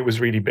 and it was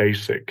really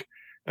basic.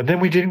 And then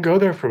we didn't go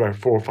there for about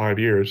 4 or 5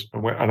 years.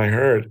 And I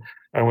heard,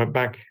 I went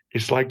back,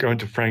 it's like going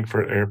to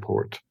Frankfurt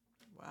Airport.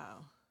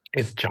 Wow.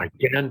 It's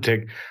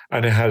gigantic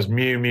and it has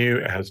Miu Miu,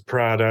 it has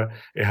Prada,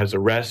 it has a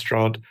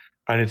restaurant,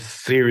 and it's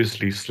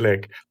seriously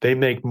slick. They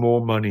make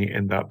more money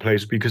in that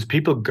place because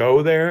people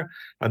go there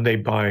and they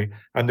buy.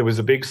 And there was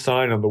a big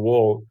sign on the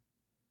wall,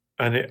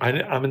 and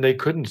I mean, they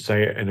couldn't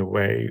say it in a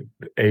way,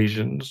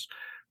 Asians,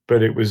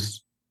 but it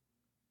was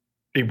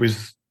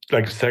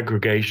like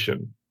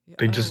segregation. Yeah.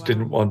 They Oh, just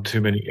didn't wow. want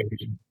too many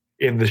Asians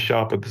in the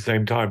shop at the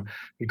same time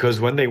because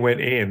when they went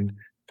in,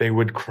 they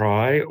would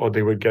cry or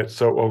they would get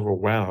so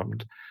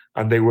overwhelmed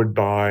and they would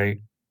buy.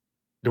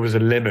 There was a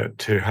limit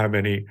to how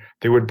many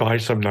they would buy,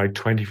 something like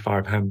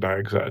 25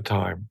 handbags at a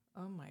time.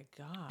 Oh my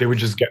They would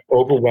gosh. just get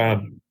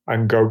overwhelmed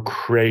and go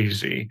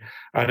crazy.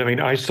 And I mean,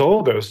 I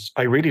saw this.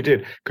 I really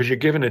did. Because you're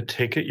given a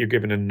ticket, you're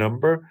given a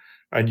number,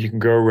 and you can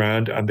go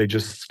around and they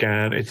just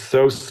scan. It's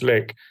so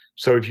slick.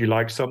 So if you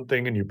like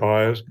something and you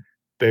buy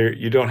it,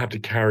 you don't have to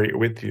carry it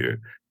with you.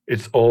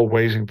 It's all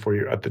waiting for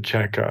you at the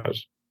checkout.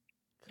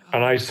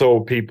 And I God. saw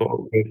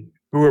people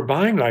who were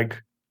buying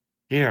like,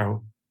 you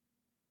know,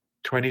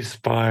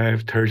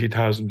 25,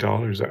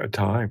 $30,000 at a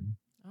time.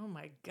 Oh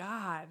my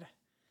God.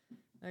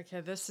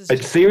 Okay, this is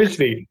It's just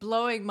seriously.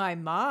 blowing my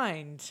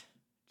mind.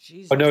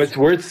 Oh no, Jesus. it's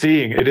worth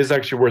seeing. It is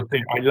actually worth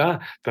seeing.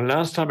 The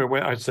last time I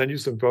went, I'd send you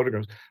some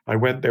photographs. I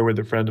went there with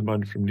a friend of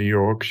mine from New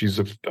York. She's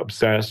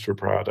obsessed with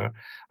Prada,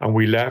 and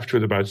we left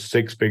with about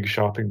six big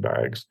shopping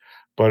bags.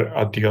 But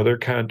at the other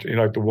count,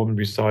 like the woman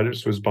beside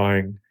us was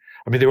buying.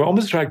 I mean, they were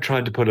almost like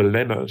trying to put a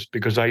limit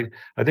because I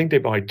think they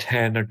buy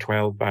 10 or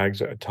 12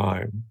 bags at a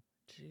time,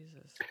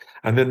 Jesus.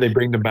 and then they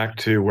bring them back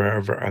to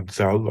wherever and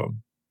sell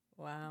them.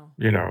 Wow.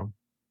 You know,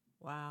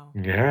 Wow.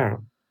 yeah.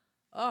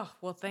 Oh,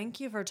 well,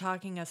 thank you for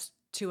talking us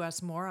to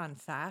us more on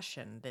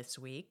fashion this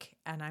week.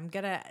 And I'm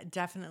gonna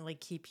definitely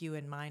keep you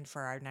in mind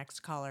for our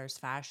next caller's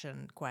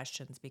fashion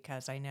questions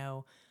because I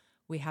know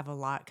we have a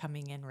lot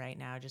coming in right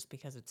now just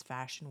because it's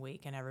fashion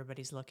week and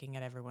everybody's looking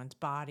at everyone's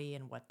body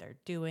and what they're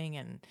doing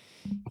and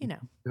you know,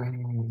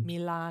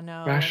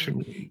 Milano and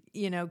Fashion.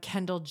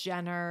 Kendall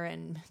Jenner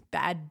and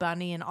Bad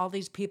Bunny and all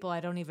these people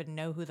I don't even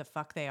know who the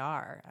fuck they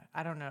are.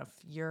 I don't know if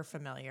you're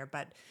familiar,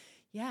 but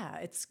yeah,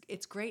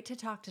 it's great to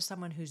talk to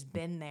someone who's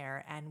been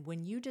there and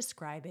when you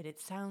describe it, it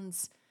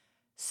sounds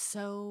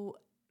so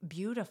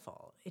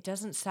beautiful. It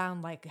doesn't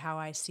sound like how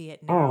I see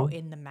it now Oh,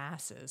 in the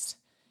masses.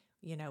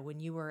 When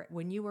you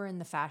were in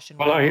the fashion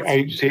well, I, world,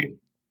 I see.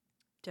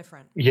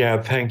 different.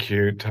 Yeah, thank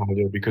you,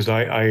 Talia, because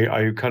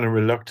I kind of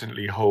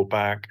reluctantly hold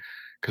back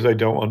because I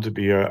don't want to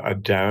be a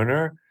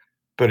downer.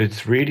 But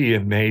it's really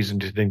amazing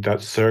to think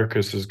that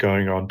circus is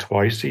going on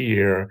twice a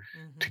year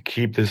to Mhm.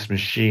 keep this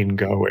machine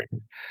going.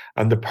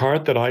 And the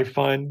part that I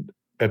find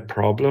a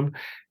problem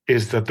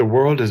is that the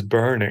world is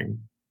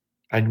burning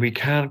and we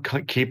can't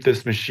keep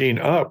this machine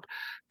up.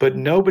 But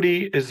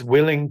nobody is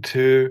willing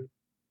to,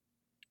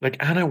 like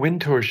Anna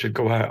Wintour should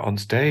go out on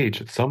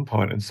stage at some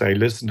point and say,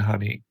 listen,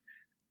 honey,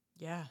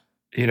 Yeah.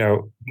 you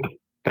know,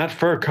 that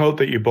fur coat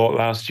that you bought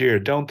last year,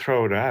 don't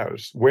throw it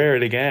out. Wear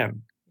it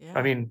again. I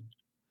Yeah. mean,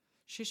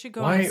 She should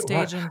go on why?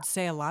 stage and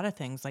say a lot of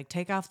things like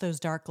take off those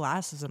dark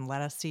glasses and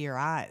let us see your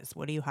eyes.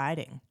 What are you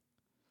hiding?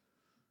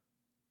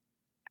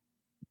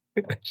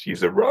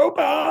 She's a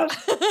robot.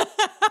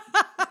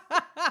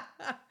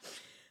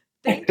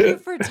 Thank you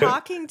for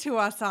talking to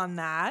us on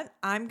that.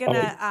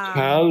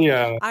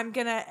 Talia, I'm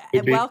gonna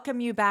it'd be, welcome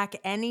you back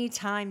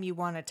anytime you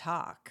want to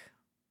talk.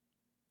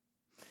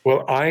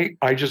 well, I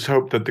just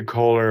hope that the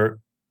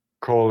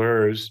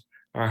callers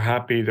are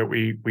happy that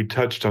we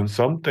touched on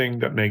something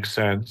that makes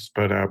sense.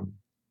 But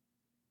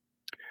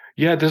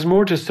yeah, there's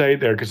more to say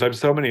there because I have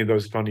so many of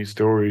those funny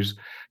stories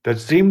that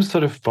seem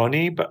sort of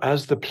funny, but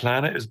as the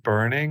planet is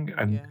burning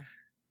and Yeah,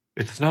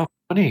 it's not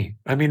funny.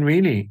 I mean,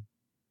 really.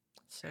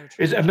 so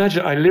It's, true.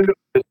 imagine I live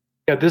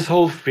yeah, this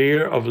whole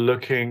fear of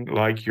looking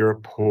like you're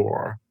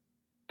poor.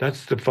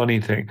 That's the funny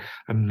thing.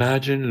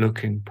 Imagine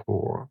looking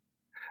poor.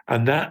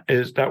 And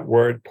that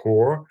word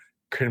poor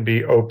can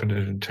be open to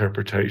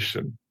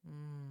interpretation.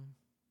 Mm,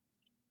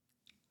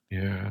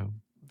 Yeah.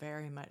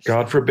 very much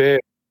God so.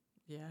 forbid.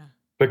 Yeah.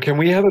 But can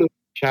we have a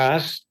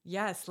chat?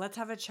 Yes, let's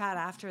have a chat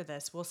after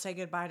this. We'll say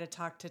goodbye to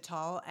Talk to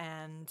Tall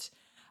and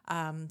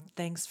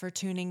Thanks for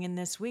tuning in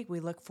this week. We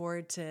look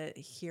forward to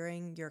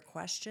hearing your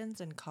questions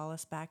and call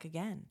us back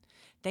again.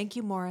 Thank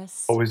you,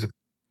 Maurice. Always.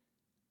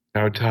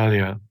 Ciao,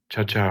 Talia.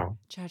 Ciao, ciao.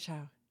 Ciao,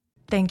 ciao.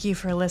 Thank you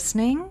for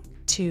listening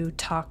to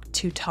Talk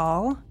to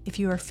Tall. If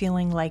you are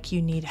feeling like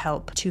you need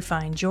help to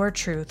find your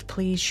truth,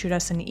 please shoot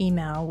us an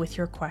email with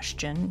your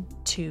question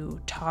to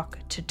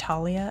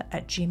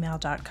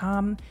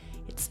talktotalia@gmail.com.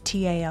 It's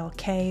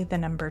TALK, the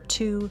number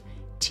 2,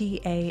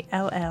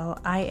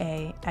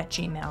 TALLIA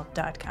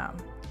 @gmail.com.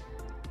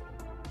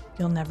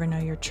 You'll never know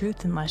your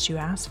truth unless you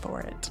ask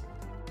for it.